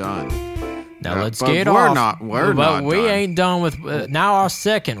 We're done. Now let's but get we're off. Not, we're but not we done. ain't done with. Now our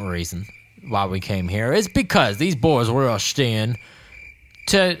second reason why we came here is because these boys were rushed in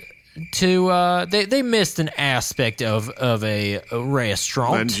they missed an aspect of a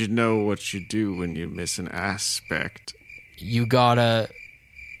restaurant. And you know what you do when you miss an aspect. You gotta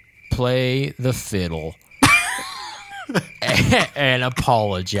play the fiddle and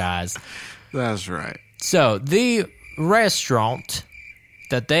apologize. That's right. So the restaurant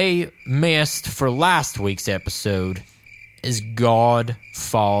that they missed for last week's episode is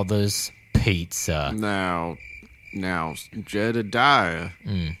Godfather's Pizza. Now, Jedediah,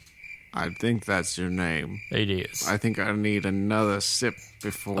 I think that's your name. It is. I think I need another sip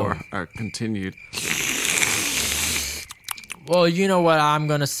before I continue. Well, you know what I'm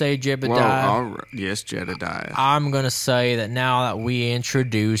going to say, Jebediah? Well, yes, Jedediah. I'm going to say that now that we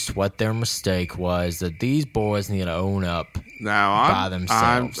introduced what their mistake was, that these boys need to own up by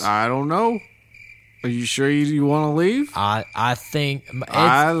themselves. I don't know. Are you sure you want to leave? I think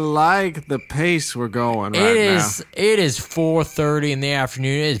I like the pace we're going right now. It is 4:30 in the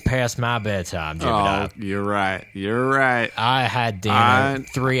afternoon. It is past my bedtime, Jebediah. Oh, you're right. I had dinner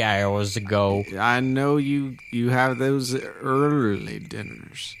 3 hours ago. I know you have those early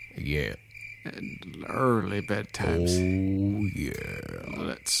dinners. Yeah. And early bedtimes. Oh, yeah.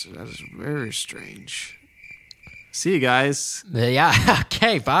 That's very strange. See you guys. Yeah.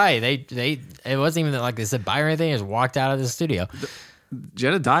 Okay. Bye. It wasn't even like they said bye or anything. They just walked out of the studio.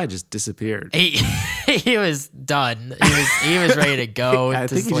 Jedediah just disappeared. He was done. He was ready to go. I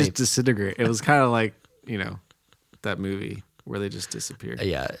think sleep. he just disintegrated. It was kind of like that movie where they just disappeared.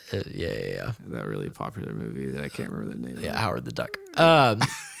 Yeah. That really popular movie that I can't remember the name. Yeah. Howard the Duck.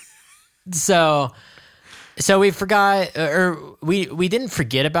 So we forgot, or we didn't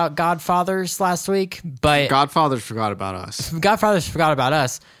forget about Godfathers last week, but Godfathers forgot about us. Godfathers forgot about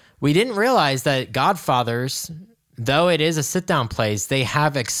us. We didn't realize that Godfathers, though it is a sit-down place, they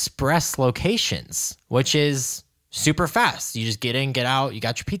have express locations, which is super fast. You just get in, get out, you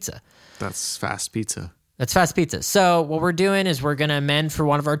got your pizza. That's fast pizza. That's fast pizza. So what we're doing is we're going to amend for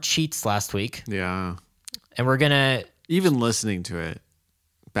one of our cheats last week. Yeah. And we're going to... Even listening to it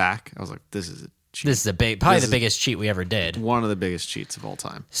back, I was like, this is a cheat. This is probably the biggest cheat we ever did. One of the biggest cheats of all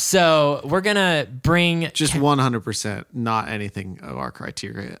time. So we're going to bring... Just 100%, not anything of our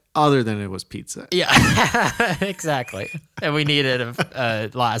criteria, other than it was pizza. Yeah, exactly. And we needed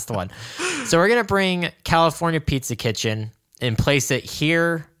a last one. So we're going to bring California Pizza Kitchen and place it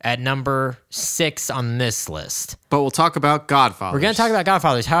here at number 6 on this list. But we'll talk about Godfathers. We're going to talk about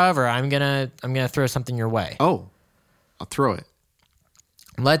Godfathers. However, I'm going to throw something your way. Oh, I'll throw it.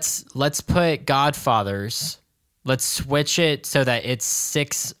 Let's put Godfathers. Let's switch it so that it's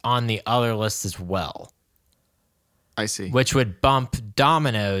 6 on the other list as well. I see. Which would bump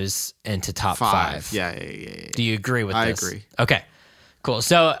Domino's into top 5. Yeah. Do you agree with this? I agree. Okay, cool.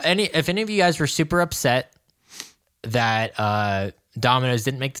 So if any of you guys were super upset that Domino's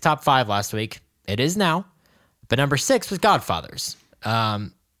didn't make the top 5 last week, it is now. But number 6 was Godfathers. So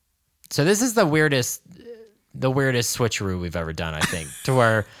this is the weirdest switcheroo we've ever done, I think, to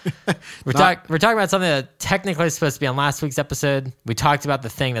where we're talking about something that technically is supposed to be on last week's episode. We talked about the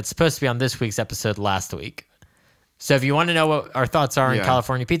thing that's supposed to be on this week's episode last week. So if you want to know what our thoughts are in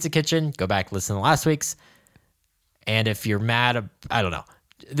California Pizza Kitchen, go back and listen to last week's. And if you're mad, I don't know.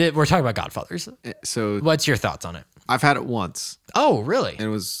 We're talking about Godfathers. So what's your thoughts on it? I've had it once, Oh, really? and it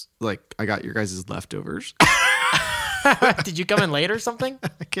was like I got your guys' leftovers. Did you come in late or something?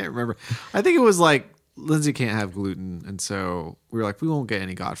 I can't remember. I think it was like Lindsay can't have gluten, and so we were like, we won't get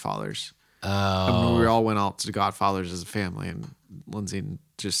any Godfathers. And we all went out to Godfathers as a family, and Lindsay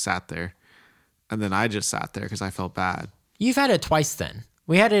just sat there, and then I just sat there because I felt bad. You've had it twice then.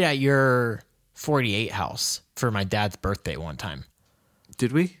 We had it at your 48 house for my dad's birthday one time.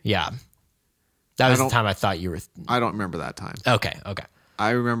 Did we? Yeah. That was the time I thought you were. I don't remember that time. Okay. I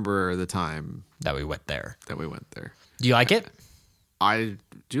remember the time That we went there. that we went there. Do you like it? I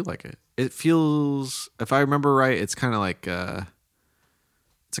do like it. It feels, if I remember right, it's kind of like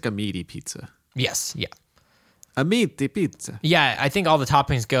it's like a meaty pizza. Yes. Yeah. A meaty pizza. Yeah. I think all the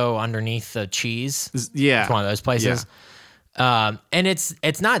toppings go underneath the cheese. Yeah. It's one of those places. And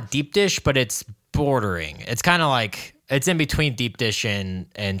it's not deep dish, but it's bordering. It's kind of like it's in between deep dish and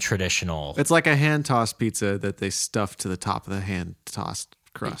traditional. It's like a hand tossed pizza that they stuff to the top of the hand tossed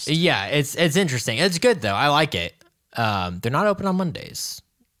crust. Yeah, it's interesting. It's good though. I like it. They're not open on Mondays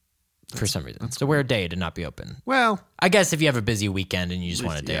for some reason. It's a weird day to not be open. Well, I guess if you have a busy weekend and you just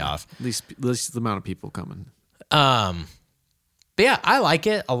want a day off. At least the amount of people coming. But yeah, I like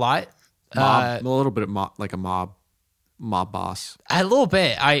it a lot. A little bit of like a mob boss. A little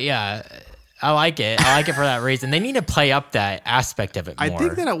bit. I like it. I like it for that reason. They need to play up that aspect of it more. I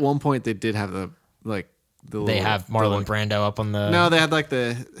think that at one point they did have they have Marlon Brando up on the. No, they had like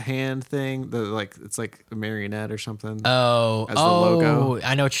the hand thing. It's like a marionette or something. As the logo.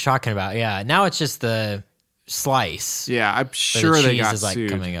 I know what you're talking about. Yeah. Now it's just the slice. Yeah, I'm sure they got is like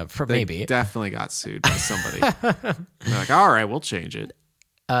sued. coming up for They maybe. definitely got sued by somebody. They're like, all right, we'll change it.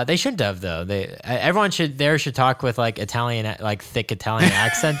 They shouldn't have though. Everyone should talk with like Italian, like thick Italian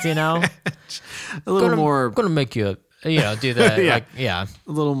accents. You know, A little more. Gonna make you, do the A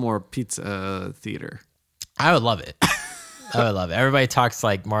little more pizza theater. I would love it. I would love it. Everybody talks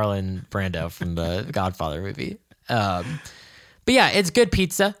like Marlon Brando from the Godfather movie. But yeah, it's good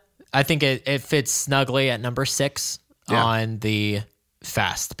pizza. I think it fits snugly at number 6 on the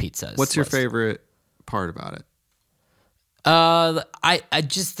fast pizzas. What's your favorite part about it? I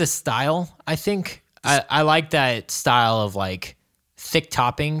just the style. I think I like that style of like thick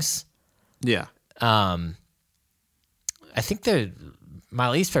toppings. Yeah. I think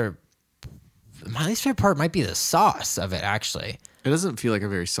my least favorite part might be the sauce of it, actually. It doesn't feel like a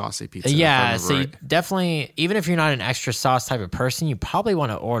very saucy pizza. Yeah, so you definitely, even if you're not an extra sauce type of person, you probably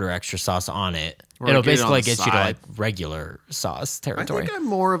want to order extra sauce on it. Or It'll get it on basically the get you to side. like regular sauce I territory. think I'm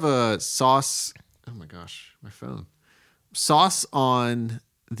more of a sauce. Oh my gosh, my phone. Sauce on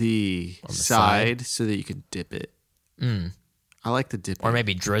the side so that you can dip it. I like the dip. Or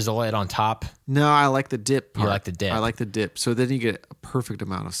maybe drizzle it on top. No, I like the dip part. You like the dip. I like the dip. So then you get a perfect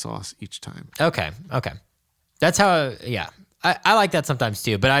amount of sauce each time. Okay. That's how, I like that sometimes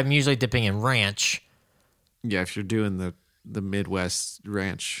too, but I'm usually dipping in ranch. Yeah, if you're doing the Midwest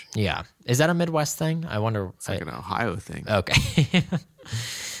ranch. Yeah. Is that a Midwest thing? I wonder. It's like an Ohio thing. Okay.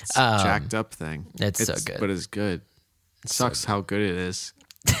 It's a jacked up thing. It's so good. But it's good. It sucks how good it is.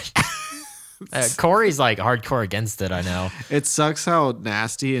 Corey's like hardcore against it, I know. It sucks how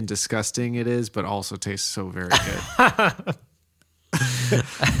nasty and disgusting it is, but also tastes so very good.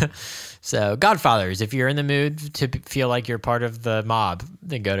 So, Godfathers, if you're in the mood to feel like you're part of the mob,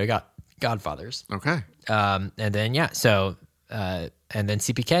 then go to Godfathers. Okay. And then and then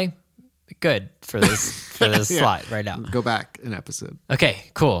CPK, good for this slot right now. Go back an episode. Okay,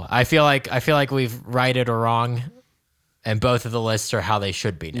 cool. I feel like we've righted or wrong, and both of the lists are how they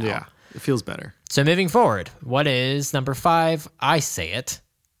should be now. Yeah, it feels better. So moving forward, what is number 5? I say it.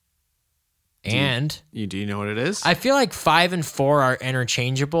 And Do you know what it is? I feel like 5 and 4 are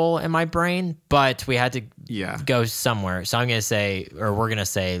interchangeable in my brain, but we had to go somewhere. So we're going to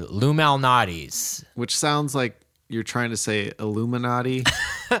say Lou Malnati's. Which sounds like you're trying to say Illuminati.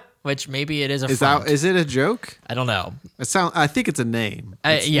 Which maybe it is a front. Is it a joke? I don't know. I think it's a name.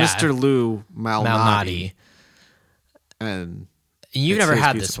 It's Mr. Lou Malnati. Malnati. And You've it's never his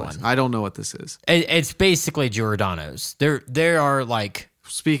had pizza this place. one. I don't know what this is. It's basically Giordano's. There are like...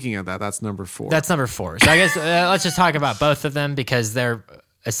 Speaking of that, that's number 4. That's number 4. So I guess let's just talk about both of them because they're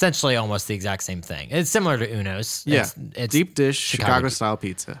essentially almost the exact same thing. It's similar to Uno's. Yeah. It's deep dish Chicago style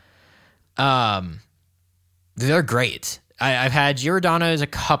pizza. They're great. I've had Giordano's a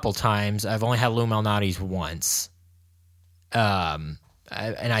couple times. I've only had Lou Malnati's once. And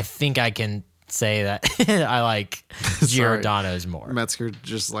I think I can say that I like Giordano's more. Metzger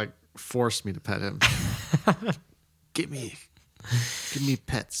just like forced me to pet him. Give me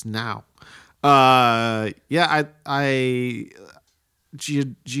pets now.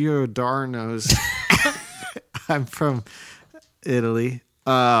 Giordano's. I'm from Italy.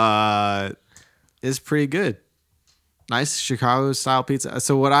 It's pretty good. Nice Chicago style pizza.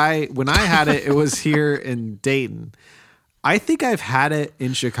 So when I had it, it was here in Dayton. I think I've had it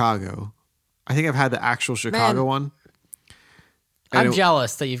in Chicago. I think I've had the actual Chicago one. I'm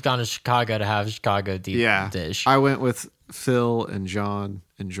jealous that you've gone to Chicago to have Chicago deep dish. I went with Phil and John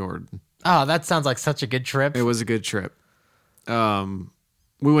and Jordan. Oh, that sounds like such a good trip. It was a good trip.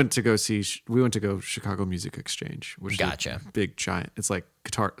 We went to go Chicago Music Exchange, which is a big giant. It's like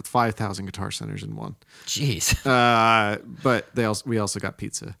 5,000 guitar centers in one. Jeez. But we also got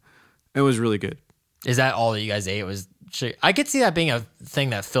pizza. It was really good. Is that all that you guys ate? I could see that being a thing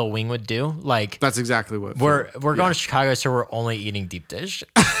that Phil Wing would do. Like that's exactly what we're going to Chicago, so we're only eating deep dish.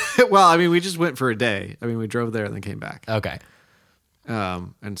 Well, I mean, we just went for a day. I mean, we drove there and then came back. Okay.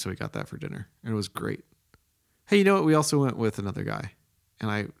 And so we got that for dinner, and it was great. Hey, you know what? We also went with another guy, and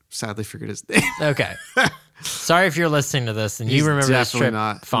I sadly forget his name. Okay. Sorry if you're listening to this and you remember this trip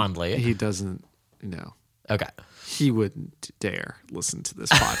fondly. He doesn't know. Okay. He wouldn't dare listen to this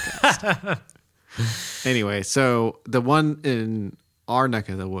podcast. Anyway, so the one in our neck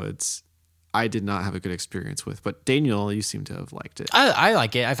of the woods, I did not have a good experience with, but Daniel, you seem to have liked it. I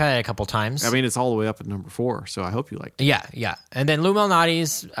like it. I've had it a couple times. I mean, it's all the way up at number 4, so I hope you liked it. Yeah. And then Lou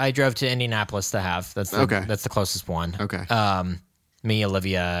Malnati's, I drove to Indianapolis to have. That's the closest one. Okay. Me,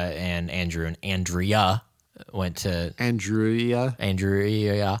 Olivia, and Andrew and Andrea went to Andrea.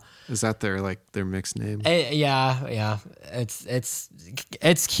 Andrea. Is that their mixed name? Yeah.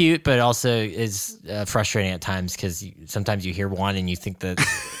 It's cute, but also is frustrating at times because sometimes you hear one and you think that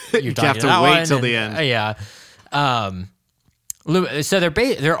you're talking to that wait one till the end. Yeah. So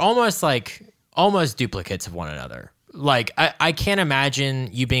they're almost duplicates of one another. Like I can't imagine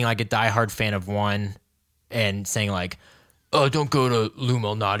you being like a diehard fan of one and saying like, oh, don't go to Lou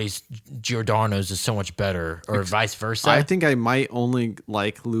Malnati's. Giordano's is so much better, or vice versa. I think I might only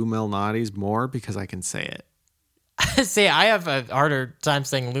like Lou Malnati's more because I can say it. See, I have a harder time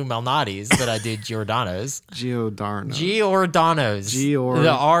saying Lou Malnati's than I do Giordano's. Giordano's. The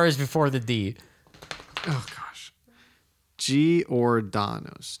R is before the D. Oh, gosh.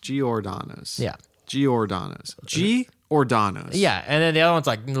 Giordano's. Yeah. Giordano's. Yeah, and then the other one's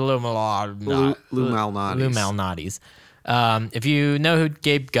like Lou Malnati's. If you know who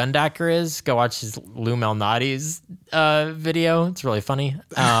Gabe Gundacker is, go watch his Lou Malnati's video. It's really funny.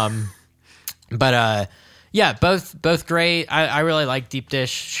 But both great. I really like deep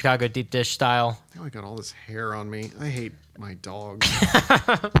dish, Chicago deep dish style. Now I got all this hair on me. I hate my dog.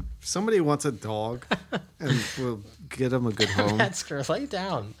 If somebody wants a dog, and we'll get them a good home. Metzger, lay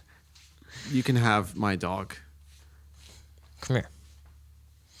down. You can have my dog. Come here.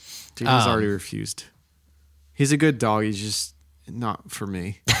 Daniel's already refused. He's a good dog. He's just not for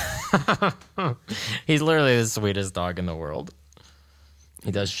me. He's literally the sweetest dog in the world.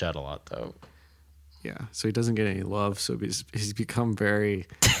 He does shed a lot, though. Yeah, so he doesn't get any love. So he's become very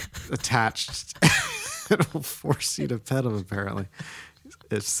attached. It will force you to pet him, apparently.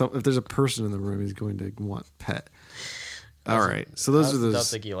 If there's a person in the room, he's going to want pet. All right, so those are those. I don't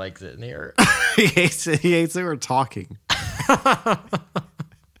think he likes it in here. He hates it. He hates that we're talking.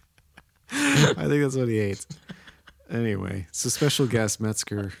 I think that's what he hates. Anyway, so special guest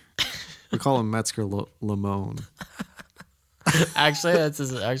Metzger. We call him Metzger Limon. Actually, that's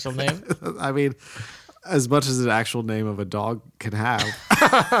his actual name. I mean, as much as an actual name of a dog can have.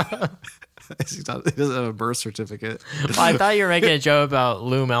 He doesn't have a birth certificate. Well, I thought you were making a joke about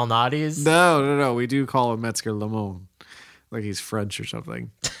Lou Malnati's. No. We do call him Metzger Limon, like he's French or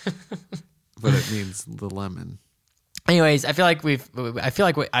something. But it means the lemon. Anyways, I feel like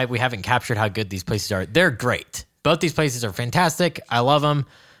we haven't captured how good these places are. They're great. Both these places are fantastic. I love them.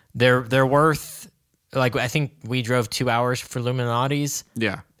 They're worth, like, I think we drove 2 hours for Lou Malnati's.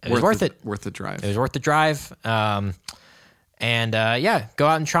 Yeah. It was worth it. Worth the drive. It was worth the drive. Go out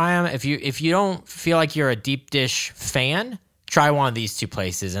and try them. If you don't feel like you're a deep dish fan, try one of these two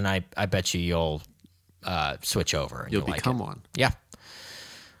places, and I bet you'll switch over. And you'll become one. Yeah.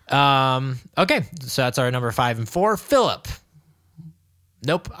 Okay, so that's our number 5 and 4. Philip.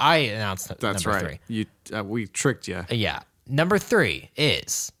 Nope, I announced that's number right. 3. We tricked you. Yeah. Number 3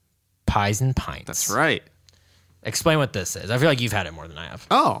 is Pies and Pints. That's right. Explain what this is. I feel like you've had it more than I have.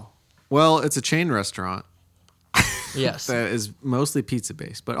 Oh, well, it's a chain restaurant. Yes. That is mostly pizza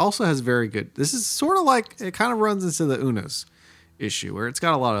based, but also has very good. This is sort of like, it kind of runs into the Uno's issue where it's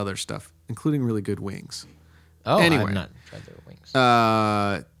got a lot of other stuff, including really good wings. Oh, anyway, I've not tried their wings.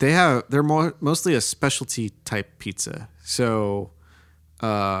 They're mostly a specialty type pizza. So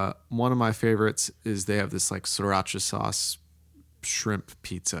one of my favorites is they have this like sriracha sauce shrimp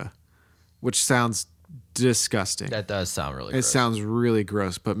pizza, which sounds disgusting. That does sound really It gross. sounds really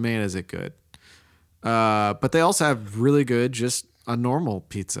gross, but man, is it good. But they also have really good, just a normal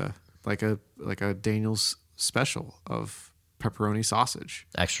pizza, like a Daniel's special of pepperoni sausage,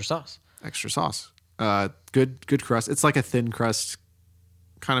 Extra sauce. extra sauce. Good crust. It's like a thin crust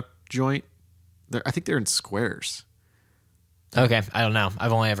kind of joint. I think they're in squares. Okay, I don't know.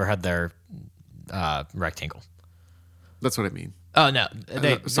 I've only ever had their rectangle. That's what I mean. Oh no,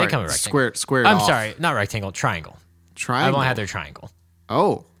 they Sorry, come in rectangle. squared I'm off. sorry, not rectangle, triangle. Triangle. I've only had their triangle.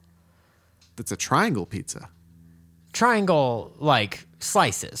 Oh, that's a triangle pizza. Triangle like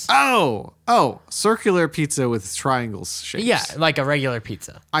slices. Oh, circular pizza with triangles shapes. Yeah, like a regular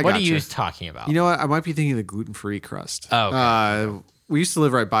pizza. I What are you gotcha. talking about? You know what? I might be thinking of the gluten-free crust. Oh, okay. We used to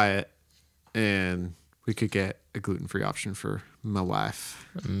live right by it, and we could get a gluten-free option for my wife.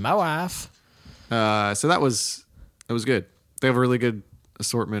 My wife. So that was good. They have a really good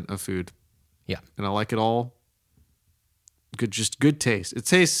assortment of food, Yeah. and I like it all. Just good taste. It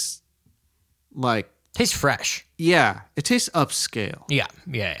tastes like, Tastes fresh. yeah, it tastes upscale. Yeah.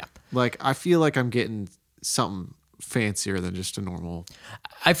 Like I feel like I'm getting something fancier than just a normal.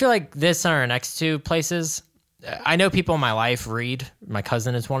 I feel like this and our next two places, I know people in my life, Reed, my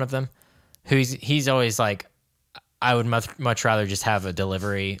cousin is one of them, he's always like, I would much rather just have a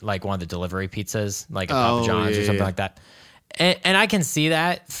delivery, like one of the delivery pizzas, like a Papa John's or something like that. And I can see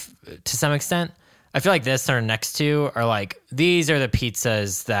that to some extent. I feel like this and our next two are like, these are the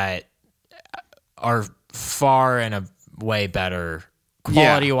pizzas that are far and a way better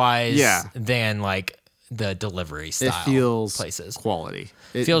quality wise than like the delivery style It feels places. quality.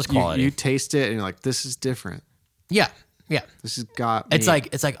 Feels quality. You taste it and you're like, this is different. Yeah. This has got me. It's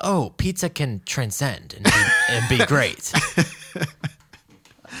like, oh, pizza can transcend and be great.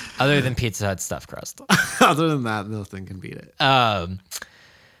 Other than Pizza Hut stuffed crust. Other than that, nothing can beat it.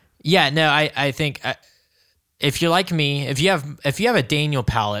 Yeah, no, I think if you're like me, if you have a Daniel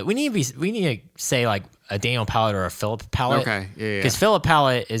palate, we need to say like a Daniel palate or a Philip palate. Okay, yeah. Because Philip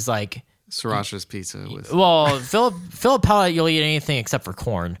palate is like, Sriracha's pizza with. well, Philip palate, you'll eat anything except for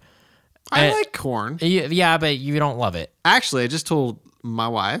corn. I like corn. Yeah, but you don't love it. Actually, I just told my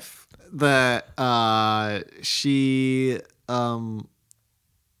wife that she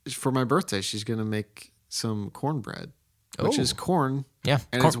for my birthday she's gonna make some cornbread, which is corn. Yeah,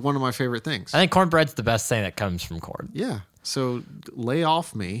 and it's one of my favorite things. I think cornbread's the best thing that comes from corn. Yeah, so lay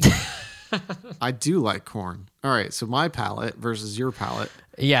off me. I do like corn. All right, so my palate versus your palate.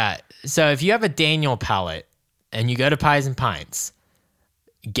 Yeah, so if you have a Daniel palate and you go to Pies and Pints,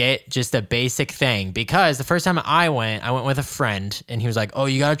 get just a basic thing, because the first time I went with a friend and he was like, oh,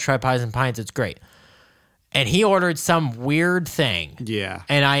 you got to try Pies and Pints. It's great. And he ordered some weird thing. Yeah.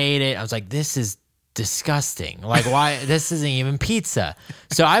 And I ate it. I was like, this is disgusting. Like, why? This isn't even pizza.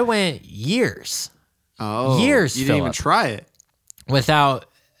 So I went years Years. You didn't even Philip. try it.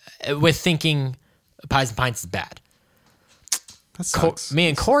 with thinking Pies and Pints is bad. That sucks. Me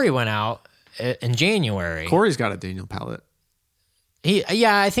and Corey went out in January. Corey's got a Daniel palate.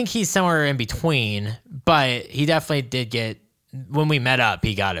 I think he's somewhere in between, but he definitely did get, when we met up,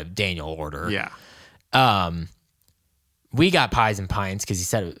 he got a Daniel order. Yeah. We got Pies and Pints because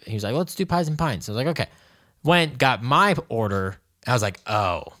he was like, let's do Pies and Pints. I was like, okay. Got my order. I was like,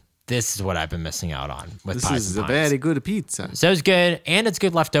 oh, this is what I've been missing out on with This Pies is and a Pints. very good pizza. So it's good, and it's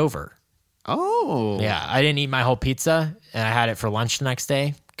good leftover. Oh. Yeah, I didn't eat my whole pizza, and I had it for lunch the next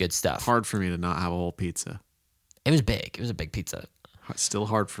day. Good stuff. Hard for me to not have a whole pizza. It was big. It was a big pizza. Still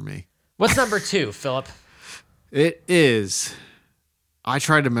hard for me. What's number 2, Philip? It is. I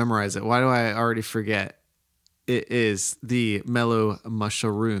tried to memorize it. Why do I already forget? It is the mellow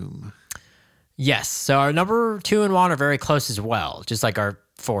mushroom. Yes. So our number 2 and 1 are very close as well, just like our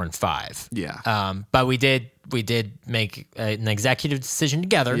 4 and 5. Yeah. But we did make an executive decision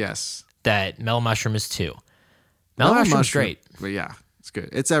together. Yes. That mellow mushroom is 2. Mellow mushroom's great. But yeah, it's good.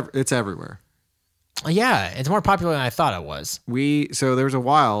 It's everywhere. Yeah, it's more popular than I thought it was. So there was a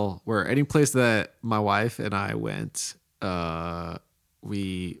while where any place that my wife and I went,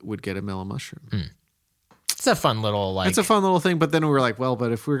 we would get a mellow mushroom. It's a fun little It's a fun little thing, but then we were like, well,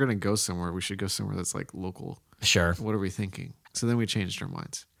 but if we're gonna go somewhere, we should go somewhere that's like local. Sure. What are we thinking? So then we changed our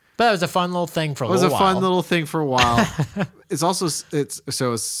minds. But it was a fun little thing for a It was little a while. fun little thing for a while.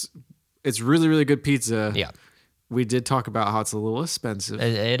 It's really, really good pizza. Yeah. We did talk about how it's a little expensive.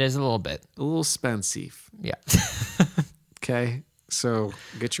 It is a little bit. A little expensive. Yeah. Okay. So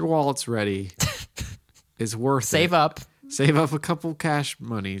get your wallets ready. It's worth Save it. up. Save up a couple cash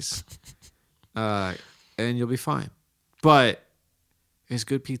monies. And you'll be fine. But it's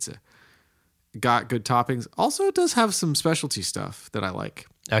good pizza. Got good toppings. Also, it does have some specialty stuff that I like.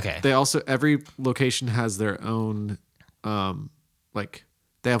 Okay. They also, every location has their own, like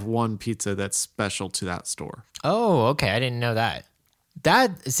they have one pizza that's special to that store. Oh, okay. I didn't know that.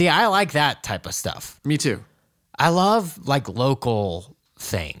 See, I like that type of stuff. Me too. I love like local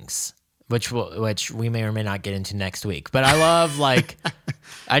things, which we may or may not get into next week. But I love like,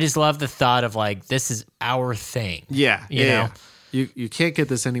 I just love the thought of like, this is our thing. Yeah. You know? You can't get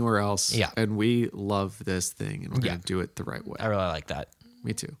this anywhere else. Yeah. And we love this thing and we're going to do it the right way. I really like that.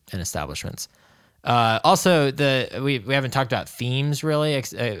 Me too. In establishments. Also, we haven't talked about themes really,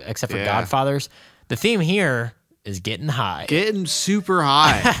 except for Godfathers. The theme here is getting high. Getting super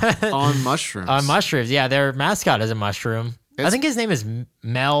high on mushrooms. On mushrooms, yeah. Their mascot is a mushroom. I think his name is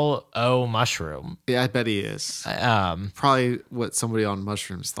Mel O. Mushroom. Yeah, I bet he is. Probably what somebody on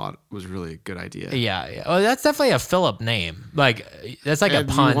mushrooms thought was really a good idea. Yeah. Oh, that's definitely a Philip name. Like that's like a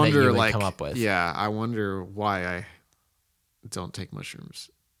pun that you would come up with. Yeah, I wonder why I don't take mushrooms.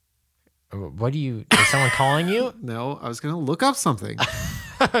 What is someone calling you? No, I was gonna look up something.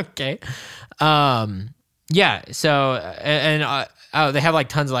 Okay. Yeah. So and they have like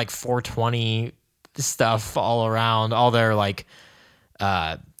tons of like 420 stuff all around. All their like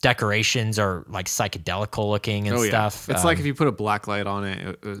decorations are like psychedelical looking and stuff. It's like if you put a black light on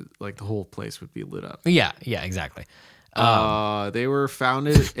it, like the whole place would be lit up. Yeah. Exactly. They were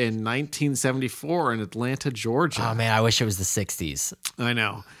founded in 1974 in Atlanta, Georgia. Oh man, I wish it was the 60s. I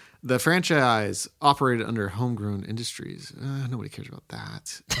know. The franchise operated under Homegrown Industries. Nobody cares about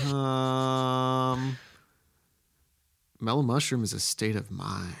that. Mellow Mushroom is a state of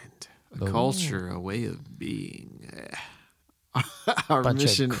mind, a culture, a way of being. Our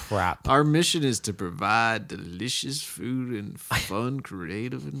mission is to provide delicious food and fun,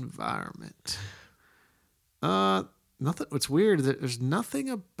 creative environment. Nothing. What's weird is that there's nothing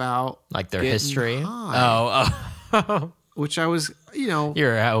about like their history. High, oh. Which I was,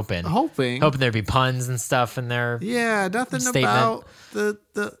 you're hoping there'd be puns and stuff in there. Yeah, nothing about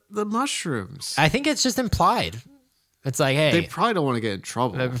the mushrooms. I think it's just implied. It's like, hey, they probably don't want to get in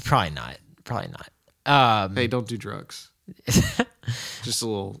trouble. Probably not. Hey, don't do drugs. Just a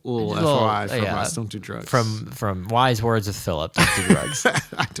little FYI from us. Don't do drugs. From wise words of Philip, don't do drugs.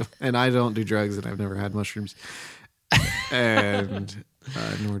 I don't do drugs, and I've never had mushrooms. And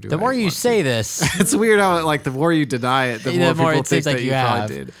nor do the more you say this, it's weird how like the more you deny it, the more people it seems think like that you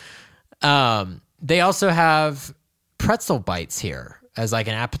probably did. They also have pretzel bites here as like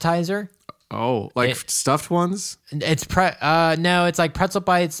an appetizer. Oh, like stuffed ones? It's no, it's like pretzel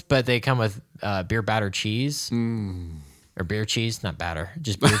bites, but they come with beer batter cheese or beer cheese, not batter,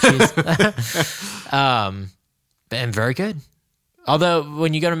 just beer cheese. And very good. Although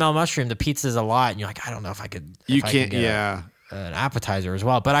when you go to Mel Mushroom, the pizza's a lot, and you're like, I don't know if I could. You can't, yeah. An appetizer as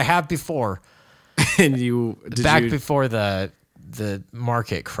well, but I have before. And before the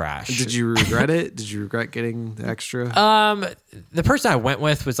market crash. Did you regret it? Did you regret getting the extra? The person I went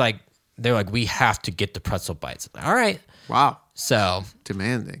with was like, they're like, we have to get the pretzel bites. All right. Wow. So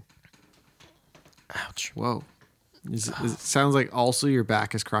demanding. Ouch. Whoa. It sounds like also your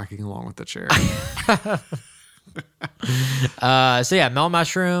back is cracking along with the chair. So yeah, Mel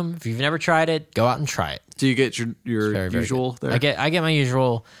Mushroom. If you've never tried it, go out and try it. Do you get your usual there? I get my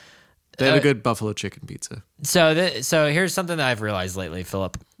usual. They have a good buffalo chicken pizza. So here's something that I've realized lately,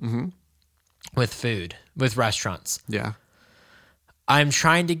 Philip. Mm-hmm. With food, with restaurants. Yeah. I'm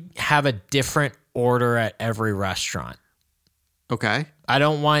trying to have a different order at every restaurant. Okay. I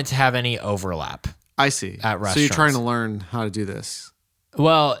don't want it to have any overlap. I see. At restaurants. So you're trying to learn how to do this.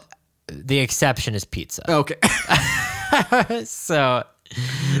 Well, the exception is pizza. Okay. So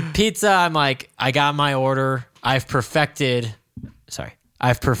pizza, I'm like, I got my order. I've perfected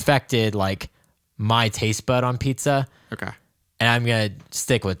like my taste bud on pizza. Okay. And I'm going to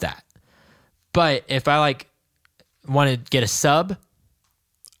stick with that. But if I like want to get a sub,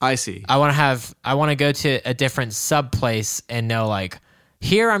 I see. I want to go to a different sub place and know like,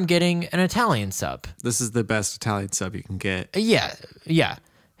 here I'm getting an Italian sub. This is the best Italian sub you can get. Yeah.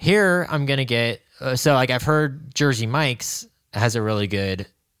 Here I'm going to get, so like I've heard Jersey Mike's has a really good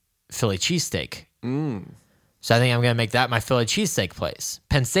Philly cheesesteak. So I think I'm going to make that my Philly cheesesteak place.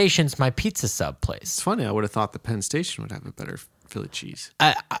 Penn Station's my pizza sub place. It's funny. I would have thought the Penn Station would have a better Philly cheese.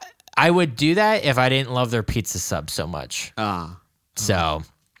 I would do that if I didn't love their pizza sub so much. So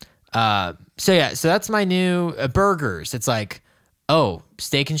that's my new burgers. It's like, oh,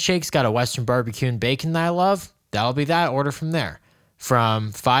 Steak and Shake's got a Western barbecue and bacon that I love. That'll be that. Order from there.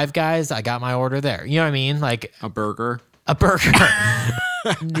 From Five Guys, I got my order there. You know what I mean? Like a burger.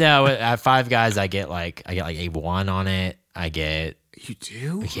 No, at Five Guys, I get like A1 on it. You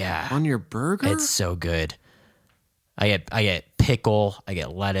do? Yeah. On your burger? It's so good. I get pickle. I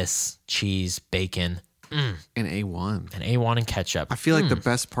get lettuce, cheese, bacon, And A1. and A1 and ketchup. I feel like the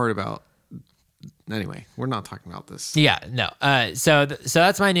best part about. Anyway, we're not talking about this. Yeah, no. So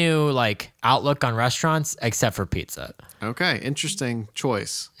that's my new like outlook on restaurants, except for pizza. Okay, interesting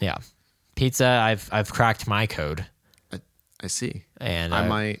choice. Yeah, pizza. I've cracked my code, I see. and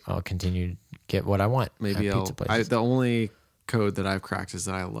I'll continue to get what I want. Maybe at pizza places. the only code that I've cracked is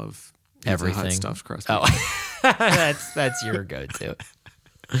that I love Pizza Hut Everything. stuffed crust. Oh, that's your go-to.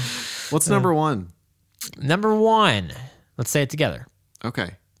 What's number one? Number one. Let's say it together.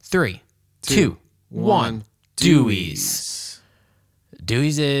 Okay. 3, 2, 1. Dewey's.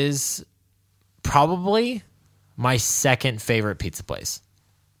 Dewey's is probably my second favorite pizza place.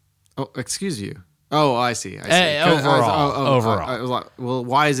 Oh, excuse you. Oh, I see. Overall. I was like, well,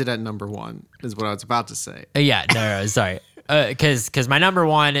 why is it at number one? Is what I was about to say. Yeah, no, sorry. Because my number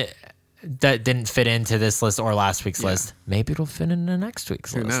one that didn't fit into this list or last week's list. Maybe it'll fit into next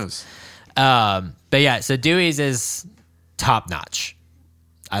week's Who list. knows? But yeah, so Dewey's is top notch.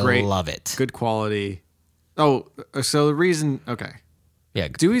 I Great. love it. Good quality. Oh, so the reason, okay. Yeah.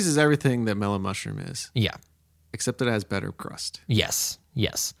 Dewey's is everything that Mellow Mushroom is, Yeah. except that it has better crust. Yes.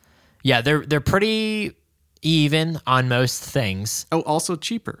 Yeah, they're pretty even on most things. Oh, also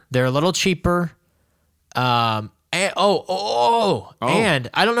cheaper. They're a little cheaper. And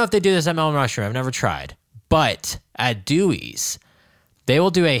I don't know if they do this at Mellow Mushroom. I've never tried. But at Dewey's, they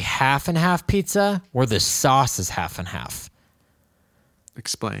will do a half and half pizza where the sauce is half and half.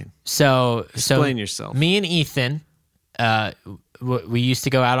 Explain. Explain yourself. Me and Ethan, we used to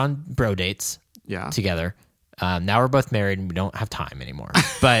go out on bro dates Yeah. together. Now we're both married and we don't have time anymore.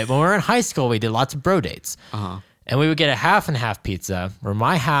 But when we were in high school, we did lots of bro dates. And we would get a half and half pizza where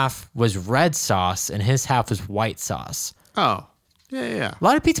my half was red sauce and his half was white sauce. Oh, yeah. A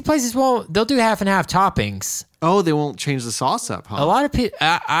lot of pizza places they'll do half and half toppings. Oh, they won't change the sauce up, huh? A lot of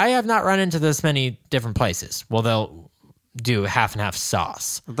I have not run into this many different places. Well, they'll do half and half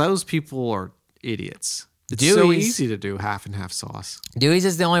sauce. Those people are idiots. It's Dewey's- so easy to do half and half sauce. Dewey's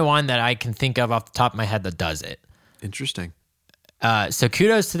is the only one that I can think of off the top of my head that does it. Interesting. So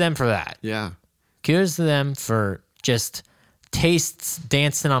kudos to them for that. Yeah. Kudos to them for just tastes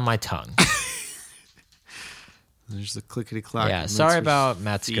dancing on my tongue. There's the clickety clack. Yeah, sorry about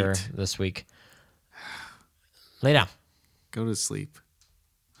Metzger this week. Lay down. Go to sleep.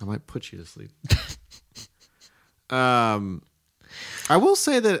 I might put you to sleep. I will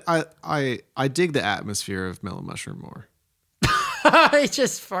say that I dig the atmosphere of Mellow Mushroom more. I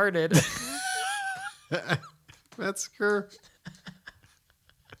just farted. Metzger.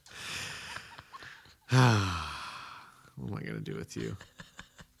 What am I gonna do with you?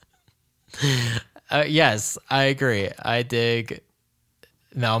 Yes, I agree. I dig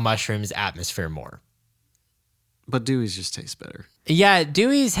Mellow Mushroom's atmosphere more. But Dewey's just tastes better. Yeah,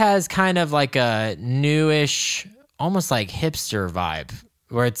 Dewey's has kind of like a newish, almost like hipster vibe,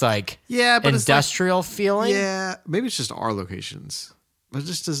 where it's like Yeah, but industrial feeling. Yeah, maybe it's just our locations, but it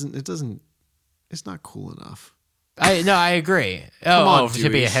just doesn't. It's not cool enough. I agree. Come on, To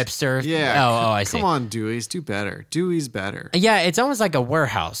be a Dewey's. hipster. Yeah. I see. Come on, Dewey's, do better. Dewey's better. Yeah, it's almost like a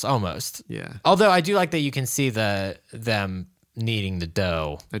warehouse almost. Yeah, Although I do like that you can see them kneading the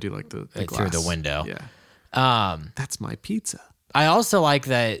dough I do like the through glass. the window. Yeah, that's my pizza. I also like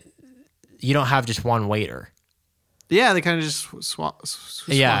that you don't have just one waiter. Yeah, they kind of just swap.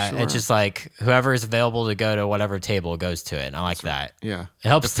 Yeah, it's just like whoever is available to go to whatever table goes to it. And I like that. yeah. It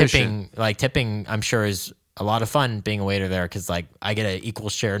helps Efficient. tipping, I'm sure, is a lot of fun being a waiter there because like I get an equal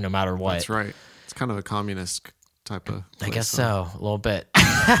share no matter what. That's right. It's kind of a communist type of. I guess place, so, a little bit.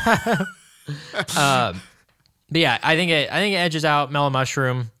 But yeah, I think it edges out Mellow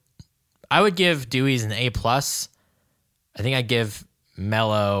Mushroom. I would give Dewey's an A+. I think I'd give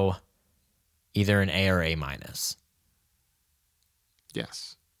Mellow either an A or A-.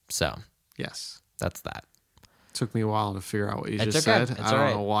 Yes. So Yes. that's that. Took me a while to figure out what you It's just okay. said. It's I don't all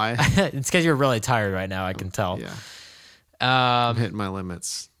right. know why. It's because you're really tired right now. I can tell. Yeah, I'm hitting my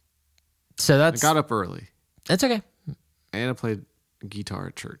limits. So I that's got up early that's okay. and I played guitar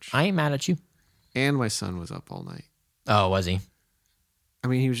at church. I ain't mad at you. And my son was up all night. Oh, was he? I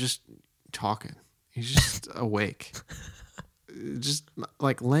mean, he was just talking. He's just awake. Just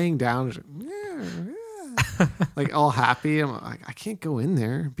like laying down, just, like all happy. I'm like, I can't go in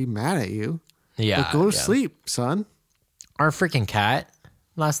there and be mad at you. Yeah. Like, go to yeah. sleep, son. Our freaking cat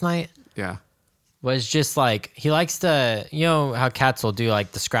last night Yeah. was just like he likes to. You know how cats will do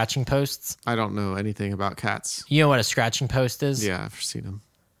like the scratching posts. I don't know anything about cats. You know what a scratching post is? Yeah, I've seen them.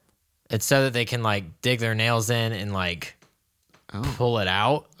 It's so that they can like dig their nails in and like pull it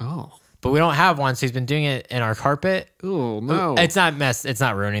out. Oh. but we don't have one, so he's been doing it in our carpet. Oh no! It's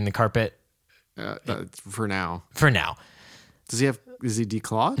not ruining the carpet For now. for now. Is he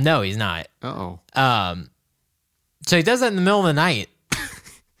declawed? No, he's not. Oh. So he does that in the middle of the night.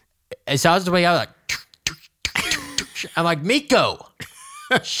 And so I was wake up I'm like, Miko,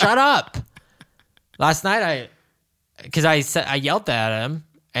 shut up. Last night I yelled at him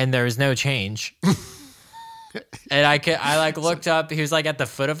and there was no change. And I looked up, he was like at the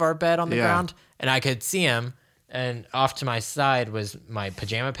foot of our bed on the ground, and I could see him, and off to my side was my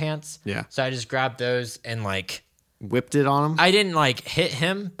pajama pants. Yeah. So I just grabbed those and like Whipped it on him? I didn't like hit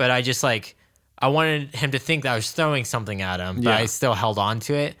him, but I just like I wanted him to think that I was throwing something at him, but I still held on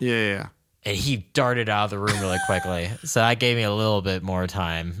to it. Yeah. And he darted out of the room really quickly. So that gave me a little bit more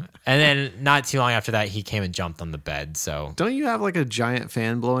time. And then not too long after that, he came and jumped on the bed. So Don't you have like a giant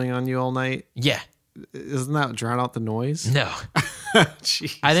fan blowing on you all night? yeah. Isn't that drown out the noise? No.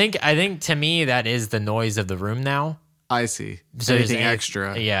 Jeez. I think to me that is the noise of the room now. I see. So Anything there's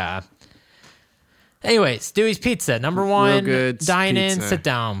extra. Yeah. Anyways, Dewey's Pizza, number one, good dine in, pizza. sit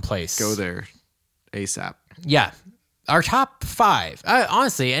down place. Go there ASAP. Yeah. Our top 5.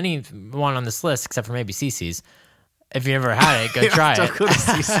 Honestly, anyone on this list except for maybe Cece's. If you never had it, go try it. Don't go to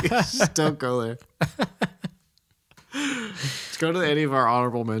CC's. Just don't go there. Just go to any of our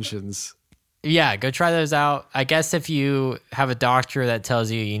honorable mentions. Yeah, go try those out. I guess if you have a doctor that tells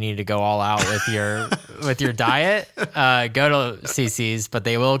you need to go all out with your diet, go to CC's, but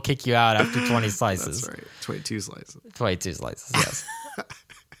they will kick you out after 20 slices. That's right. 22 slices. 22 slices, yes.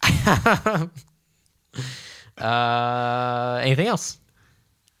 Anything else?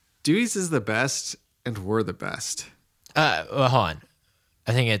 Dewey's is the best, and we're the best. Well, hold on.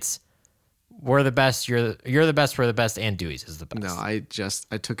 I think it's we're the best, you're the best, we're the best, and Dewey's is the best. No, I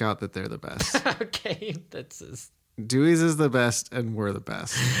took out that they're the best. Okay, that's just... Dewey's is the best, and we're the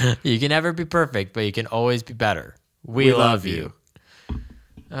best. You can never be perfect, but you can always be better. We love you.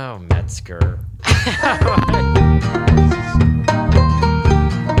 Oh, Metzger.